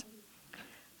years.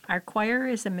 Our choir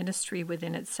is a ministry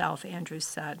within itself, Andrews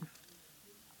said.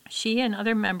 She and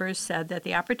other members said that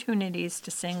the opportunities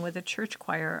to sing with a church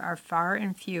choir are far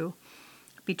and few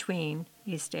between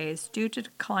these days due to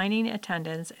declining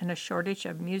attendance and a shortage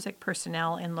of music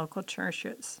personnel in local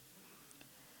churches.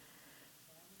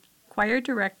 Choir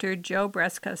director Joe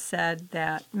Breska said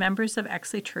that members of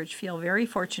Exley Church feel very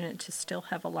fortunate to still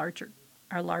have a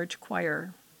large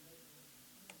choir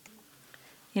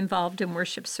involved in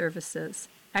worship services.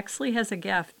 Exley has a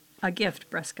gift,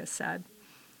 Breska said.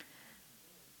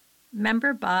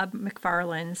 Member Bob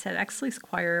McFarland said Exley's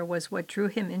choir was what drew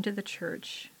him into the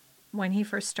church when he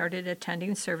first started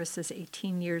attending services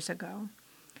 18 years ago.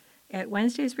 At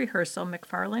Wednesday's rehearsal,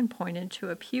 McFarland pointed to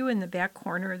a pew in the back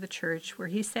corner of the church where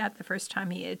he sat the first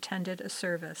time he attended a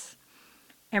service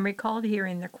and recalled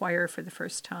hearing the choir for the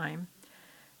first time.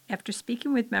 After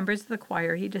speaking with members of the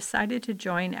choir, he decided to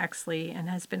join Exley and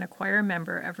has been a choir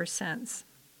member ever since.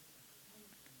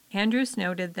 Andrews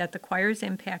noted that the choir's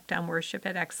impact on worship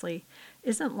at Exley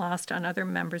isn't lost on other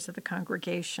members of the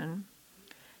congregation.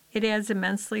 It adds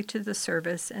immensely to the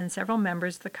service, and several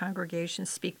members of the congregation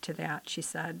speak to that, she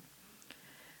said.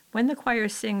 When the choir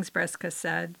sings, Breska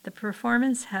said, the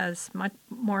performance has much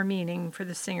more meaning for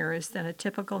the singers than a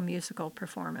typical musical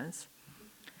performance.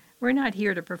 We're not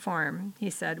here to perform, he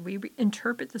said. We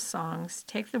interpret the songs,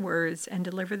 take the words, and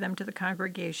deliver them to the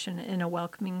congregation in a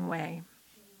welcoming way.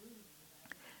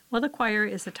 While the choir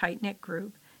is a tight-knit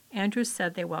group, Andrews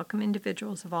said they welcome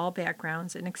individuals of all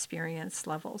backgrounds and experience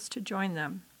levels to join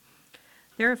them.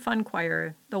 They're a fun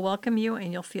choir. They'll welcome you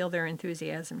and you'll feel their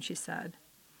enthusiasm, she said.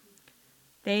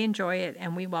 They enjoy it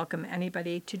and we welcome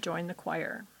anybody to join the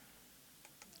choir.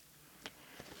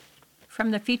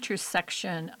 From the features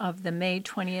section of the May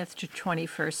 20th to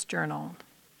 21st Journal.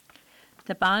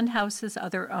 The Bond House's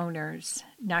Other Owners,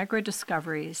 Niagara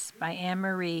Discoveries by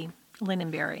Anne-Marie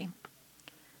Lindenberry.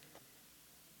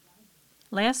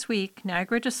 Last week,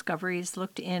 Niagara Discoveries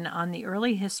looked in on the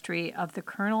early history of the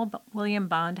Colonel William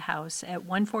Bond House at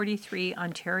 143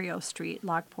 Ontario Street,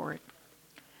 Lockport.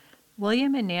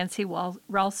 William and Nancy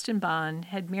Ralston Bond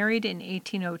had married in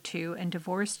 1802 and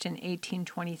divorced in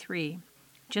 1823,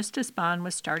 just as Bond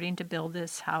was starting to build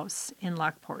this house in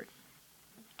Lockport.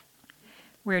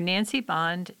 Where Nancy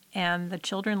Bond and the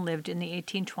children lived in the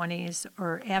 1820s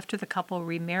or after the couple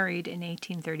remarried in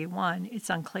 1831, it's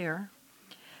unclear.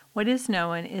 What is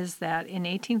known is that in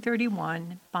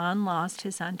 1831, Bond lost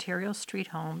his Ontario Street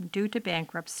home due to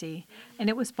bankruptcy, and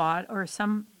it was bought or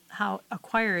somehow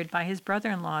acquired by his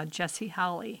brother-in-law, Jesse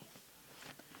Hawley.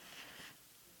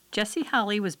 Jesse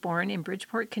Hawley was born in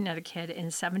Bridgeport, Connecticut in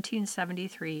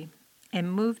 1773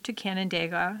 and moved to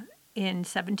Canandaigua in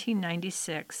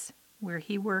 1796, where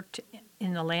he worked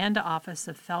in the land office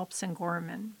of Phelps and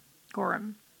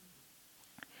Gorham.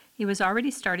 He was already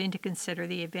starting to consider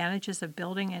the advantages of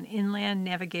building an inland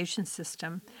navigation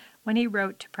system when he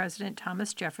wrote to President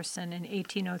Thomas Jefferson in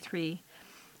 1803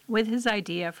 with his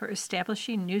idea for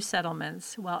establishing new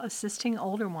settlements while assisting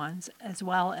older ones as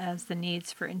well as the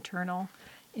needs for internal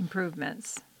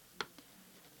improvements.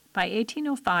 By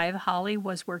 1805, Hawley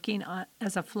was working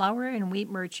as a flour and wheat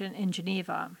merchant in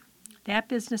Geneva. That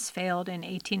business failed in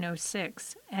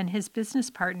 1806, and his business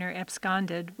partner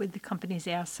absconded with the company's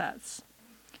assets.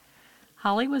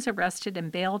 Hawley was arrested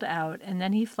and bailed out, and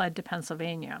then he fled to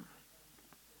Pennsylvania.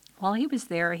 While he was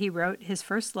there, he wrote his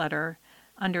first letter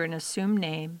under an assumed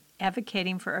name,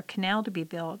 advocating for a canal to be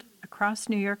built across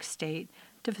New York State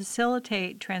to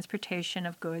facilitate transportation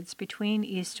of goods between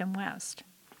East and West.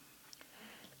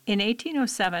 In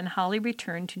 1807, Hawley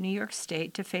returned to New York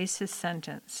State to face his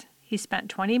sentence. He spent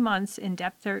 20 months in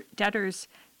debtor's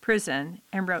prison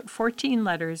and wrote 14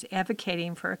 letters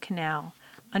advocating for a canal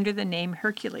under the name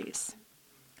Hercules.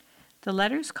 The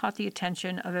letters caught the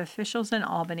attention of officials in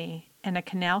Albany, and a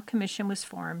canal commission was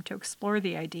formed to explore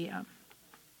the idea.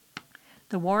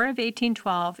 The War of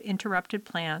 1812 interrupted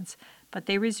plans, but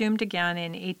they resumed again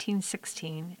in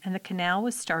 1816, and the canal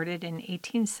was started in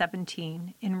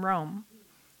 1817 in Rome.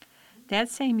 That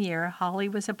same year, Hawley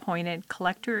was appointed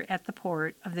collector at the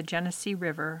port of the Genesee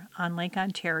River on Lake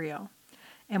Ontario,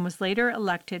 and was later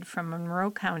elected from Monroe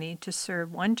County to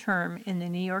serve one term in the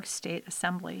New York State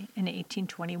Assembly in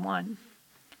 1821.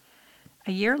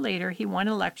 A year later, he won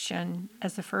election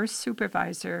as the first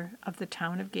supervisor of the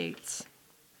town of Gates.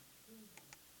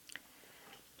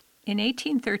 In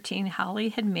 1813, Holly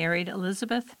had married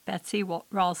Elizabeth Betsy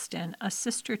Ralston, a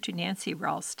sister to Nancy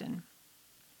Ralston.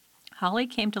 Holly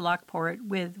came to Lockport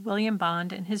with William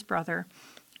Bond and his brother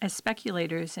as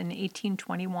speculators in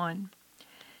 1821.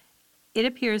 It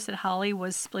appears that Holly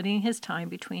was splitting his time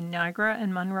between Niagara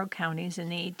and Monroe counties in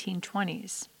the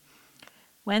 1820s.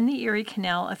 When the Erie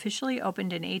Canal officially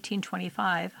opened in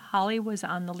 1825, Holly was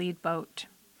on the lead boat,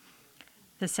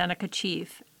 the Seneca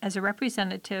Chief, as a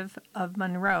representative of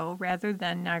Monroe rather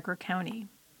than Niagara County.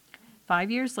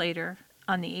 5 years later,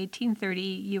 on the 1830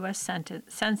 U.S.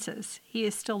 Census, he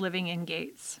is still living in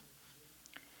Gates.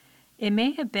 It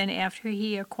may have been after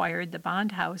he acquired the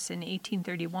Bond House in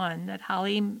 1831 that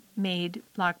Holly made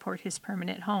Lockport his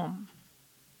permanent home.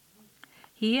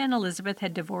 He and Elizabeth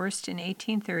had divorced in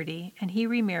 1830, and he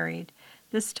remarried,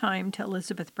 this time to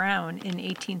Elizabeth Brown, in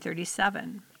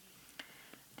 1837.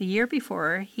 The year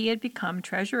before, he had become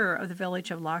treasurer of the village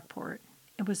of Lockport.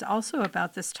 It was also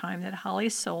about this time that Holly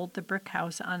sold the brick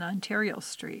house on Ontario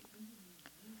Street.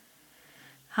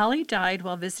 Holly died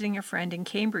while visiting a friend in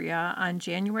Cambria on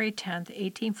January 10,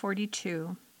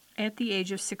 1842, at the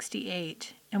age of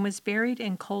 68, and was buried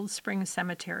in Cold Spring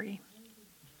Cemetery.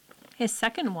 His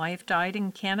second wife died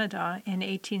in Canada in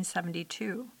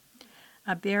 1872.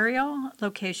 A burial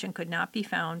location could not be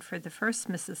found for the first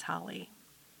Mrs. Holly.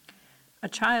 A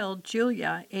child,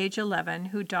 Julia, age 11,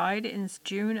 who died in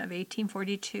June of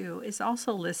 1842, is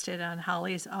also listed on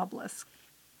Holly's obelisk.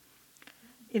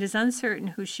 It is uncertain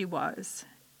who she was.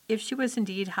 If she was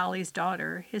indeed Holly's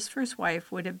daughter, his first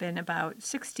wife would have been about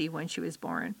 60 when she was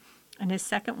born, and his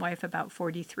second wife about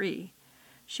 43.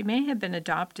 She may have been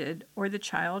adopted or the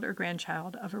child or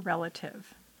grandchild of a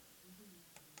relative.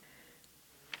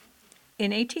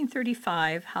 In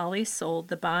 1835, Holly sold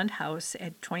the Bond House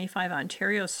at 25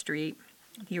 Ontario Street,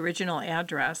 the original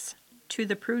address, to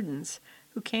the Prudens,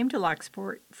 who came to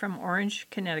Lockport from Orange,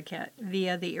 Connecticut,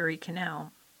 via the Erie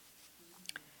Canal.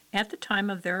 At the time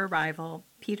of their arrival,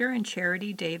 Peter and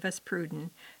Charity Davis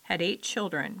Pruden had 8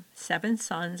 children, 7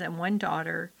 sons and 1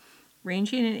 daughter,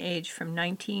 ranging in age from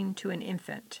 19 to an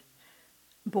infant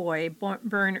boy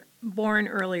born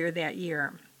earlier that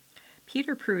year.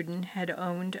 Peter Pruden had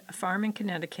owned a farm in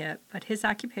Connecticut, but his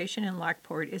occupation in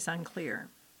Lockport is unclear.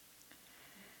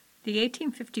 The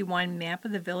 1851 map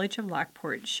of the village of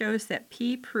Lockport shows that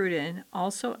P. Pruden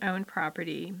also owned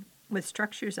property with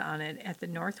structures on it at the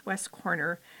northwest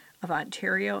corner of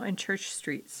Ontario and Church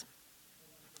Streets.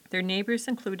 Their neighbors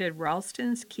included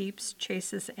Ralstons, Keeps,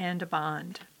 Chases, and a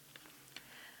Bond.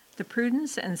 The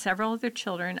Prudens and several of their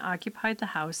children occupied the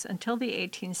house until the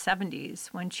 1870s,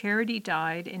 when Charity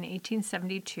died in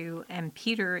 1872 and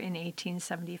Peter in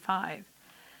 1875.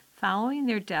 Following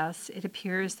their deaths, it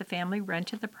appears the family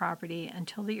rented the property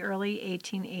until the early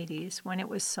 1880s, when it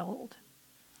was sold.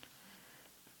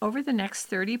 Over the next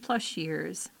 30-plus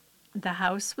years, the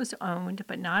house was owned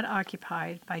but not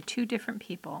occupied by 2 different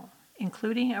people,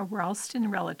 including a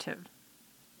Ralston relative.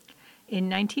 In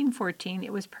 1914,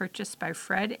 it was purchased by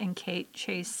Fred and Kate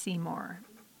Chase Seymour.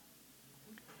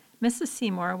 Mrs.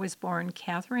 Seymour was born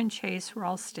Catherine Chase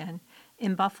Ralston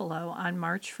in Buffalo on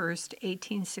March 1,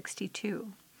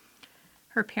 1862.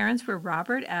 Her parents were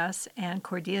Robert S. and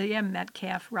Cordelia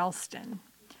Metcalf Ralston.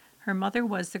 Her mother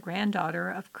was the granddaughter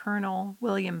of Colonel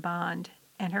William Bond,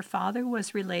 and her father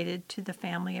was related to the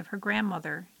family of her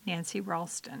grandmother, Nancy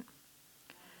Ralston.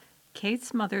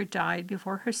 Kate's mother died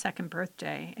before her second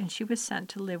birthday, and she was sent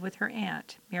to live with her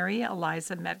aunt, Mary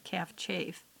Eliza Metcalf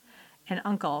Chase, and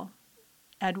uncle,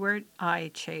 Edward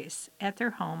I. Chase, at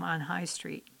their home on High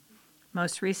Street,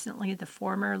 most recently the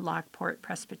former Lockport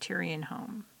Presbyterian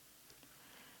home.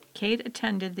 Kate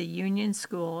attended the Union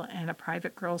School and a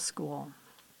private girls' school.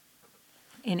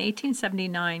 In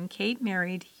 1879, Kate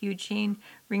married Eugene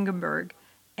Ringenberg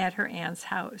at her aunt's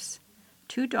house.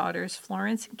 2 daughters,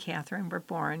 Florence and Catherine, were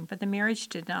born, but the marriage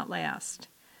did not last.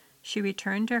 She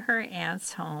returned to her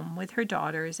aunt's home with her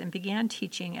daughters and began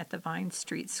teaching at the Vine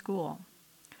Street School.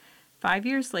 5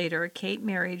 years later, Kate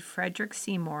married Frederick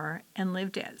Seymour and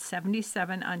lived at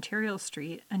 77 Ontario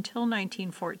Street until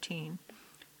 1914,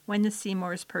 when the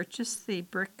Seymours purchased the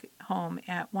brick home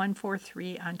at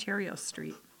 143 Ontario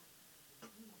Street.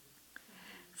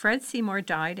 Fred Seymour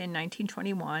died in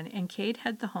 1921, and Kate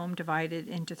had the home divided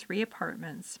into 3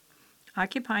 apartments,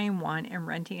 occupying one and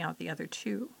renting out the other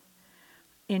 2.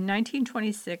 In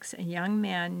 1926, a young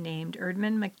man named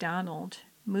Erdman McDonald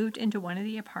moved into one of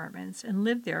the apartments and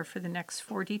lived there for the next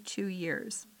 42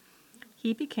 years.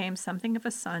 He became something of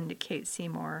a son to Kate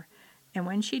Seymour, and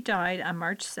when she died on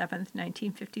March 7,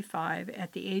 1955,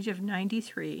 at the age of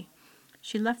 93,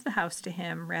 she left the house to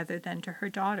him rather than to her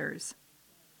daughters.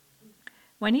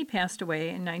 When he passed away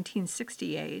in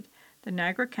 1968, the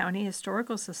Niagara County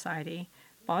Historical Society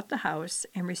bought the house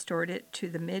and restored it to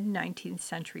the mid-19th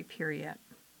century period.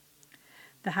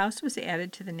 The house was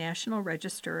added to the National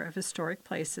Register of Historic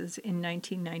Places in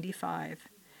 1995.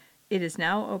 It is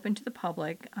now open to the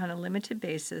public on a limited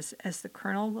basis as the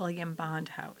Colonel William Bond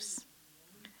House.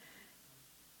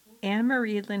 Anne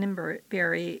Marie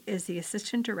Lindenberry is the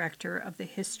Assistant Director of the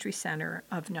History Center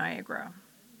of Niagara.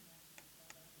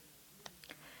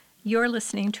 You're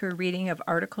listening to a reading of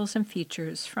articles and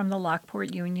features from the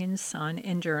Lockport Union-Sun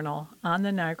Journal on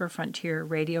the Niagara Frontier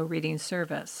Radio Reading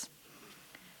Service.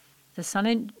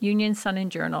 The Union-Sun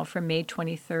Journal from May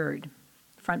 23rd.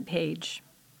 Front page.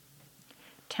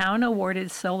 Town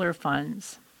awarded solar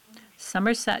funds.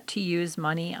 Somerset to use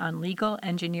money on legal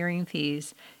engineering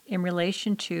fees in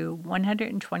relation to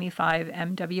 125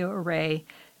 MW array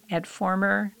at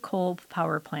former coal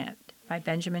power plant by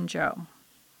Benjamin Joe.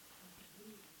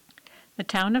 The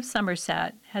town of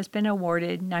Somerset has been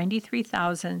awarded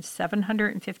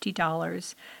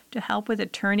 $93,750 to help with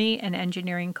attorney and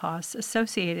engineering costs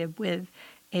associated with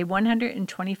a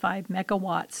 125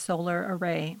 megawatt solar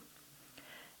array.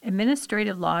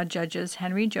 Administrative law judges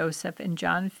Henry Joseph and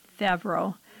John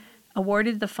Favreau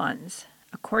awarded the funds.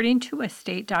 According to a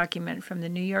state document from the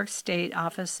New York State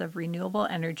Office of Renewable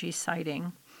Energy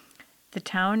citing, the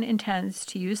town intends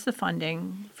to use the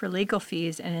funding for legal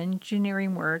fees and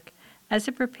engineering work as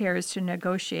it prepares to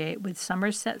negotiate with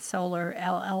Somerset Solar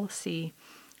LLC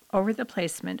over the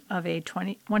placement of a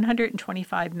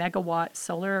 125 megawatt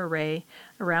solar array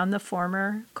around the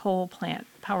former coal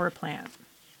power plant.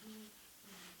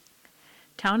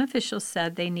 Town officials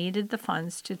said they needed the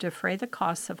funds to defray the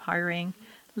costs of hiring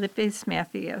Lippes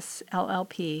Mathias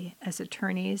LLP as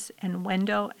attorneys and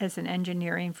Wendo as an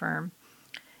engineering firm,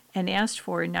 and asked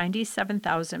for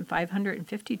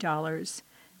 $97,550,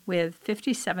 with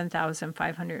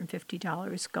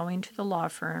 $57,550 going to the law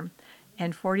firm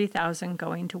and $40,000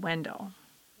 going to Wendell.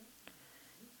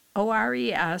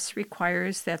 ORES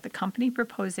requires that the company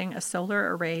proposing a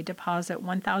solar array deposit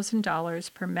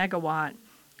 $1,000 per megawatt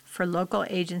for local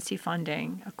agency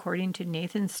funding, according to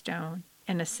Nathan Stone,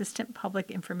 an Assistant Public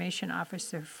Information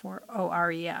Officer for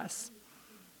ORES.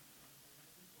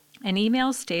 An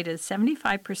email stated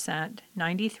 75%,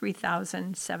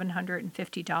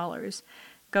 $93,750,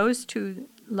 goes to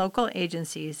local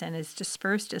agencies and is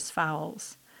dispersed as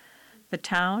follows. The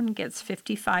town gets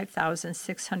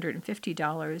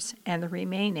 $55,650, and the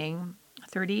remaining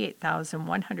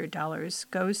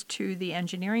 $38,100 goes to the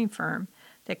engineering firm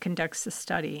that conducts the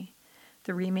study.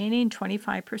 The remaining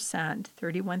 25%,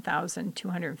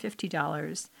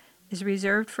 $31,250, is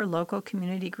reserved for local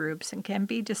community groups and can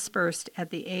be dispersed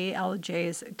at the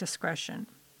ALJ's discretion.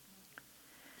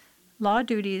 Law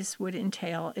duties would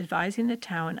entail advising the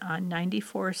town on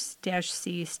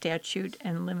 94-C statute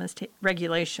and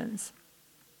regulations,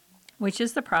 which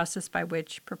is the process by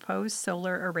which proposed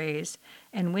solar arrays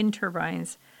and wind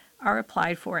turbines are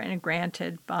applied for and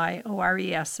granted by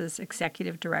ORES's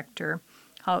Executive Director,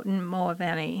 Houghton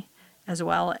Moaveni, as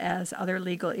well as other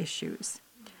legal issues.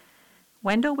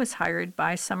 Wendell was hired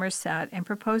by Somerset and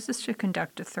proposes to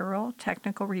conduct a thorough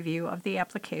technical review of the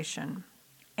application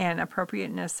and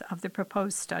appropriateness of the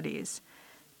proposed studies,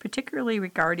 particularly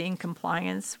regarding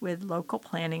compliance with local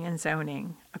planning and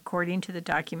zoning, according to the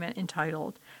document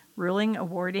entitled Ruling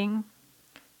Awarding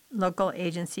Local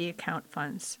Agency Account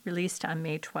Funds, released on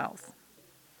May 12th.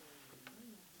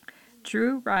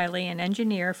 Drew Riley, an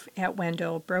engineer at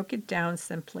Wendell, broke it down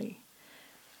simply.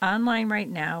 Online right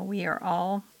now,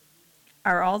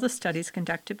 are all the studies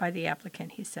conducted by the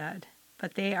applicant, he said,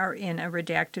 but they are in a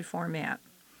redacted format.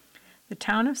 The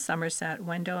town of Somerset,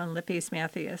 Wendell, and Lippes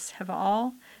Mathias have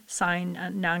all signed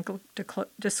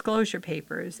non-disclosure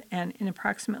papers, and in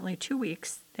approximately 2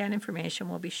 weeks, that information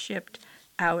will be shipped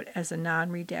out as in a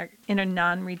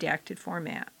non-redacted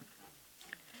format.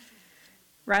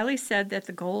 Riley said that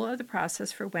the goal of the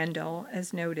process for Wendell,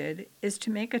 as noted, is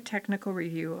to make a technical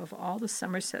review of all the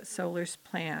Somerset Solar's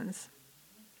plans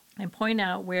and point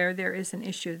out where there is an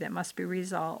issue that must be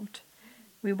resolved.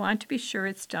 We want to be sure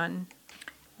it's done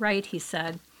right, he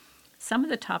said. Some of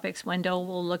the topics Wendell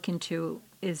will look into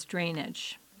is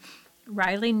drainage.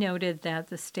 Riley noted that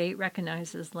the state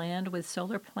recognizes land with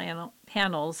solar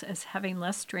panels as having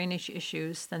less drainage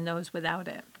issues than those without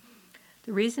it.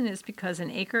 The reason is because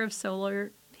an acre of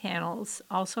solar panels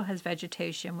also has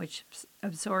vegetation which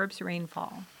absorbs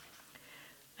rainfall.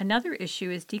 Another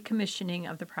issue is decommissioning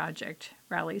of the project,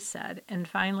 Rowley said, and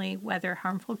finally, whether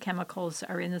harmful chemicals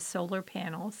are in the solar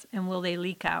panels and will they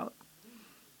leak out.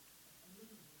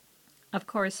 Of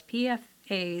course,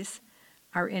 PFAs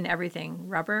are in everything,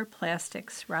 rubber,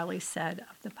 plastics, Rowley said,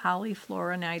 of the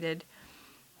polyfluorinated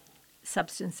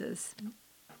substances.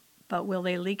 But will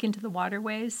they leak into the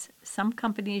waterways? Some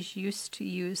companies used to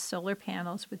use solar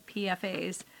panels with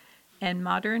PFAs, and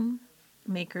modern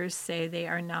makers say they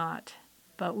are not.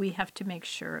 But we have to make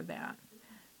sure of that.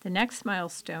 The next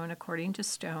milestone, according to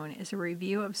Stone, is a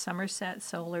review of Somerset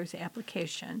Solar's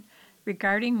application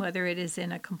regarding whether it is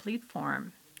in a complete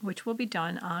form, which will be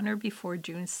done on or before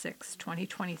June 6,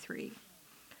 2023.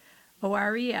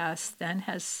 ORES then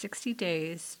has 60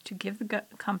 days to give the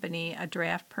company a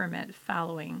draft permit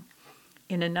following.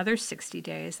 In another 60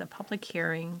 days, a public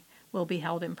hearing will be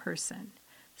held in person.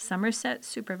 Somerset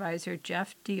Supervisor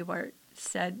Jeff Dewart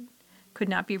said could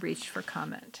not be reached for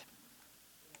comment.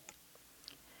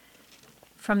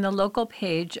 From the local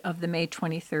page of the May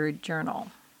 23rd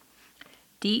Journal.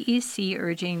 DEC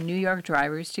urging New York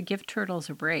drivers to give turtles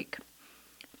a break.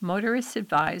 Motorists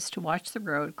advised to watch the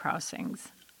road crossings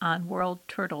on World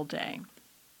Turtle Day.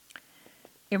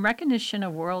 In recognition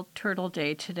of World Turtle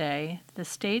Day today, the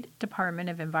State Department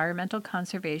of Environmental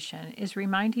Conservation is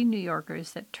reminding New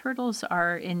Yorkers that turtles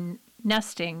are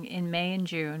nesting in May and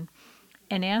June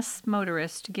and asks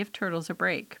motorists to give turtles a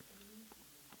break.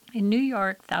 In New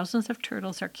York, thousands of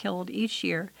turtles are killed each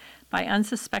year by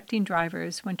unsuspecting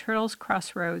drivers when turtles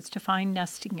cross roads to find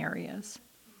nesting areas.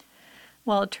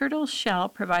 While a turtle's shell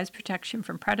provides protection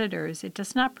from predators, it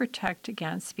does not protect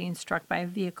against being struck by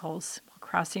vehicles while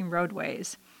crossing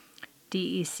roadways,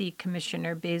 DEC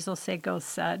Commissioner Basil Segal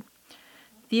said.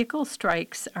 Vehicle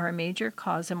strikes are a major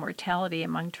cause of mortality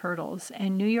among turtles,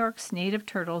 and New York's native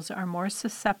turtles are more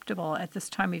susceptible at this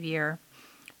time of year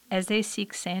as they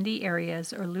seek sandy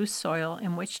areas or loose soil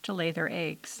in which to lay their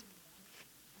eggs.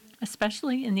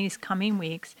 Especially in these coming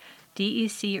weeks,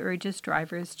 DEC urges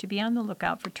drivers to be on the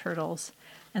lookout for turtles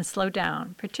and slow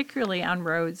down, particularly on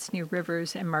roads near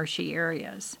rivers and marshy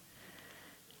areas.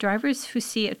 Drivers who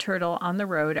see a turtle on the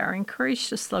road are encouraged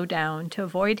to slow down to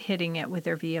avoid hitting it with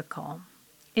their vehicle.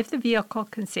 If the vehicle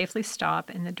can safely stop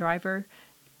and the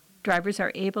drivers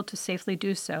are able to safely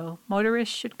do so,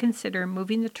 motorists should consider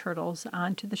moving the turtles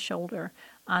onto the shoulder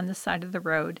on the side of the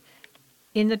road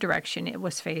in the direction it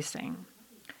was facing.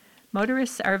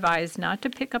 Motorists are advised not to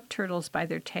pick up turtles by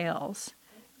their tails,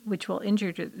 which will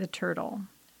injure the turtle.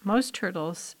 Most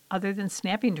turtles, other than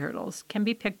snapping turtles, can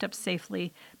be picked up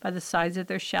safely by the sides of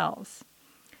their shells.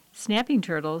 Snapping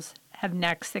turtles have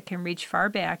necks that can reach far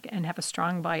back and have a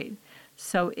strong bite.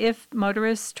 So if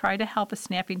motorists try to help a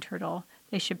snapping turtle,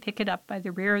 they should pick it up by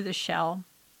the rear of the shell,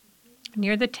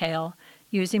 near the tail,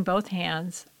 using both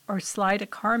hands, or slide a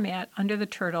car mat under the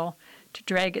turtle to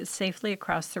drag it safely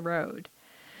across the road.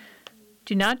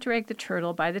 Do not drag the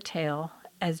turtle by the tail,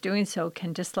 as doing so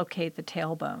can dislocate the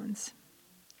tailbones.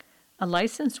 A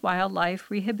licensed wildlife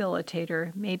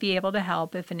rehabilitator may be able to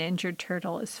help if an injured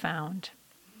turtle is found.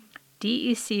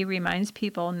 DEC reminds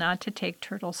people not to take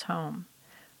turtles home.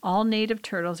 All native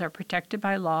turtles are protected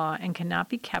by law and cannot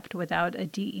be kept without a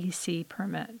DEC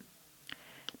permit.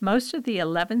 Most of the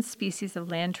 11 species of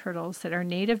land turtles that are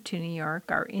native to New York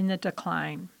are in the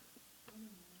decline.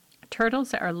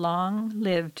 Turtles are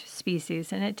long-lived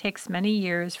species, and it takes many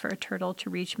years for a turtle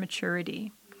to reach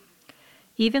maturity.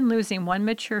 Even losing one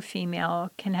mature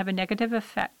female can have a negative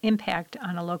impact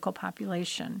on a local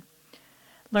population.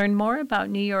 Learn more about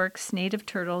New York's native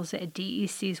turtles at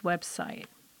DEC's website.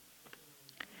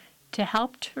 To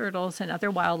help turtles and other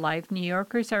wildlife, New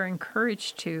Yorkers are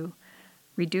encouraged to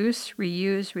reduce,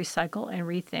 reuse, recycle, and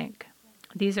rethink.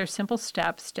 These are simple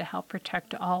steps to help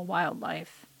protect all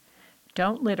wildlife.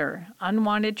 Don't litter.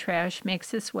 Unwanted trash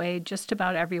makes its way just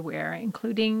about everywhere,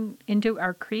 including into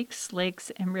our creeks,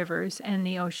 lakes, and rivers, and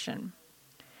the ocean.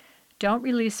 Don't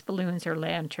release balloons or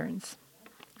lanterns.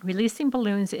 Releasing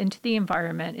balloons into the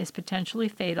environment is potentially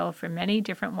fatal for many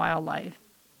different wildlife,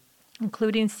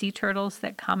 including sea turtles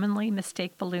that commonly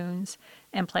mistake balloons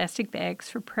and plastic bags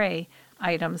for prey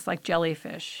items like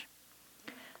jellyfish.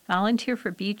 Volunteer for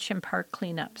beach and park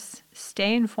cleanups.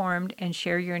 Stay informed and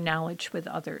share your knowledge with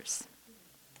others.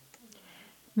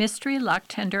 Mystery Lock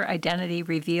Tender Identity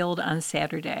Revealed on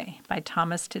Saturday by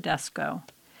Thomas Tedesco.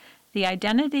 The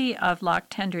identity of Lock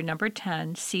Tender number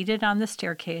 10, seated on the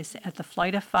staircase at the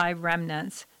Flight of Five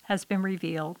Remnants, has been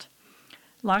revealed.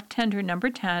 Lock Tender number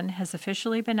 10 has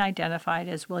officially been identified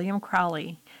as William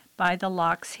Crowley by the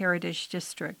Locks Heritage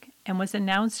District and was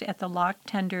announced at the Lock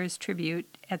Tenders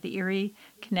Tribute at the Erie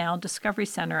Canal Discovery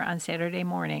Center on Saturday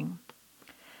morning.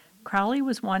 Crowley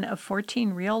was one of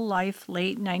 14 real-life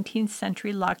late 19th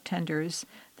century lock tenders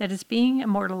that is being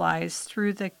immortalized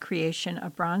through the creation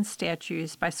of bronze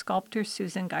statues by sculptor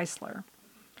Susan Geisler.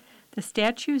 The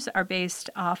statues are based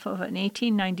off of an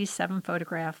 1897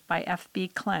 photograph by F.B.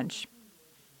 Clench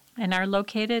and are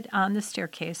located on the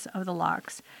staircase of the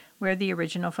locks where the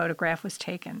original photograph was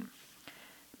taken.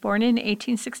 Born in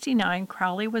 1869,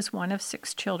 Crowley was one of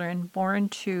 6 children born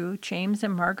to James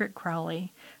and Margaret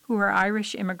Crowley, who were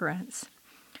Irish immigrants.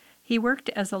 He worked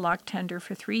as a lock tender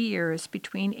for 3 years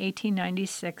between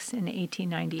 1896 and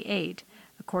 1898,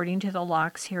 according to the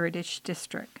Locks Heritage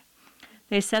District.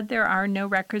 They said there are no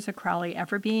records of Crowley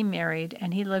ever being married,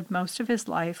 and he lived most of his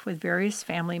life with various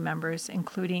family members,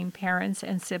 including parents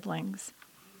and siblings.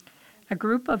 A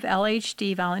group of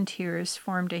LHD volunteers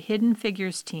formed a hidden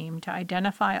figures team to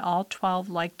identify all 12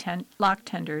 lock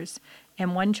tenders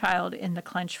and 1 child in the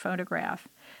Clench photograph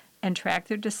and track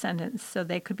their descendants so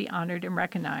they could be honored and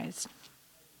recognized.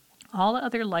 All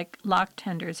other lock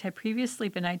tenders had previously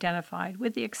been identified,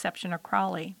 with the exception of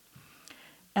Crowley.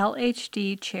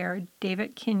 LHD Chair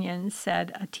David Kenyon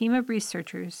said a team of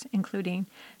researchers, including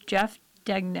Jeff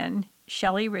Degnan,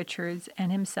 Shelley Richards,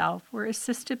 and himself, were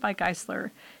assisted by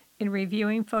Geisler in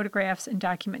reviewing photographs and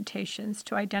documentations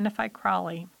to identify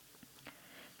Crowley.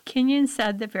 Kenyon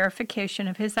said that verification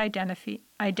of his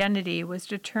identity was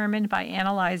determined by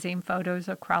analyzing photos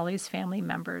of Crowley's family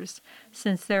members,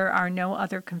 since there are no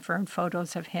other confirmed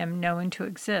photos of him known to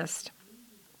exist.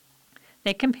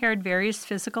 They compared various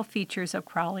physical features of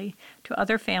Crowley to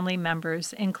other family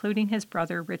members, including his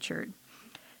brother Richard.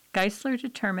 Geisler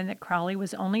determined that Crowley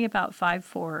was only about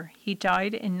 5'4". He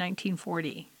died in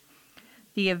 1940.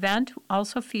 The event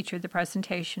also featured the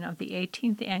presentation of the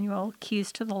 18th Annual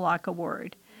Keys to the Lock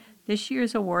Award. This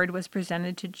year's award was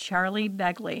presented to Charlie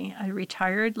Begley, a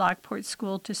retired Lockport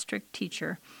School District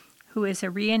teacher who is a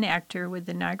reenactor with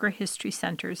the Niagara History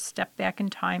Center's Step Back in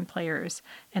Time players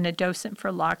and a docent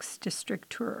for Locks District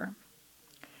Tour.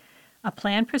 A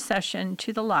planned procession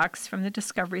to the Locks from the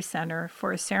Discovery Center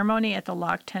for a ceremony at the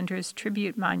Lock Tenders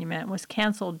Tribute Monument was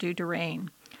canceled due to rain.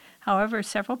 However,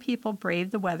 several people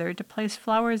braved the weather to place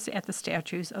flowers at the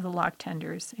statues of the lock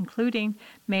tenders, including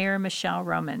Mayor Michelle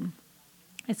Roman.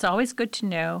 It's always good to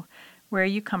know where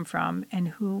you come from and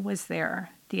who was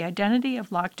there. The identity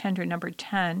of lock tender number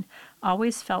 10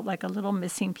 always felt like a little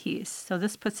missing piece, so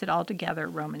this puts it all together,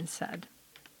 Roman said.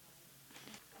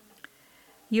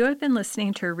 You have been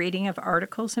listening to a reading of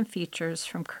articles and features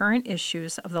from current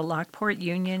issues of the Lockport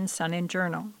Union-Sun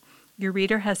Journal. Your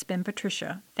reader has been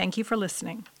Patricia. Thank you for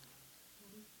listening.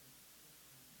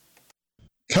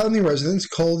 County residents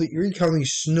call the Erie County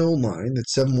Snow Line at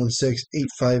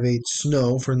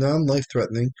 716-858-SNOW for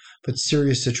non-life-threatening but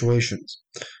serious situations.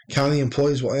 County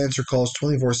employees will answer calls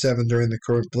 24/7 during the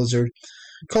current blizzard.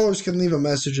 Callers can leave a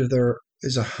message if there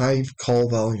is a high call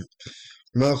volume.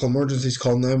 For medical emergencies,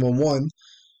 call 911.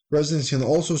 Residents can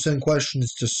also send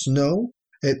questions to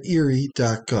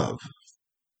snow@erie.gov.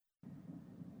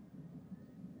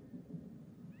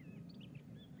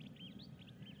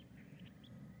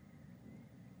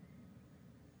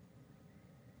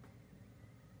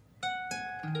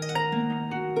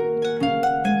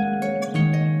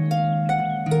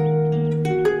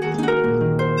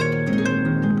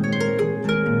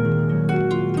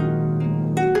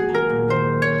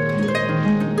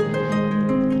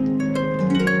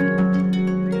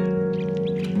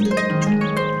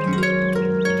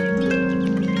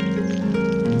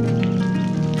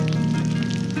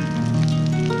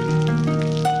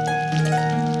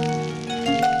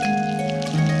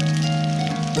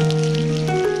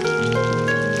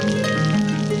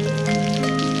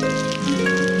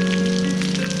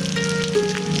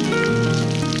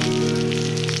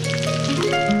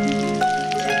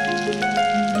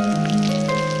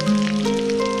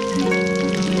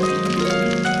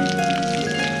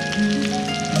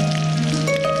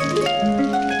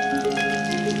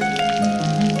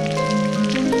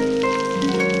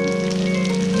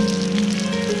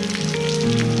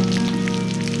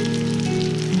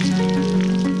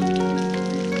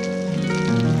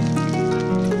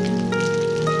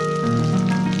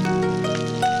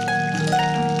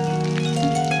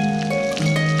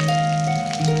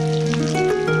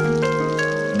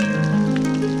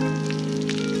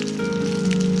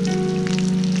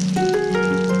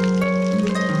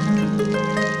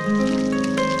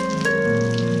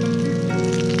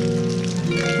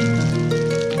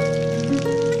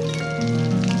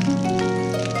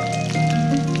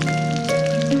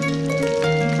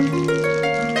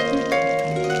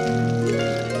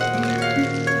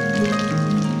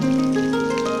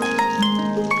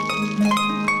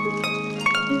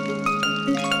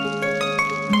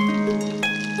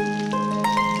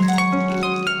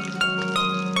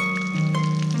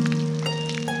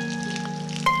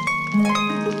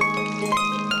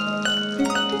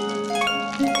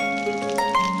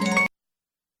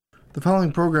 The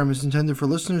following program is intended for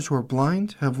listeners who are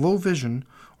blind, have low vision,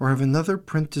 or have another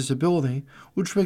print disability, which makes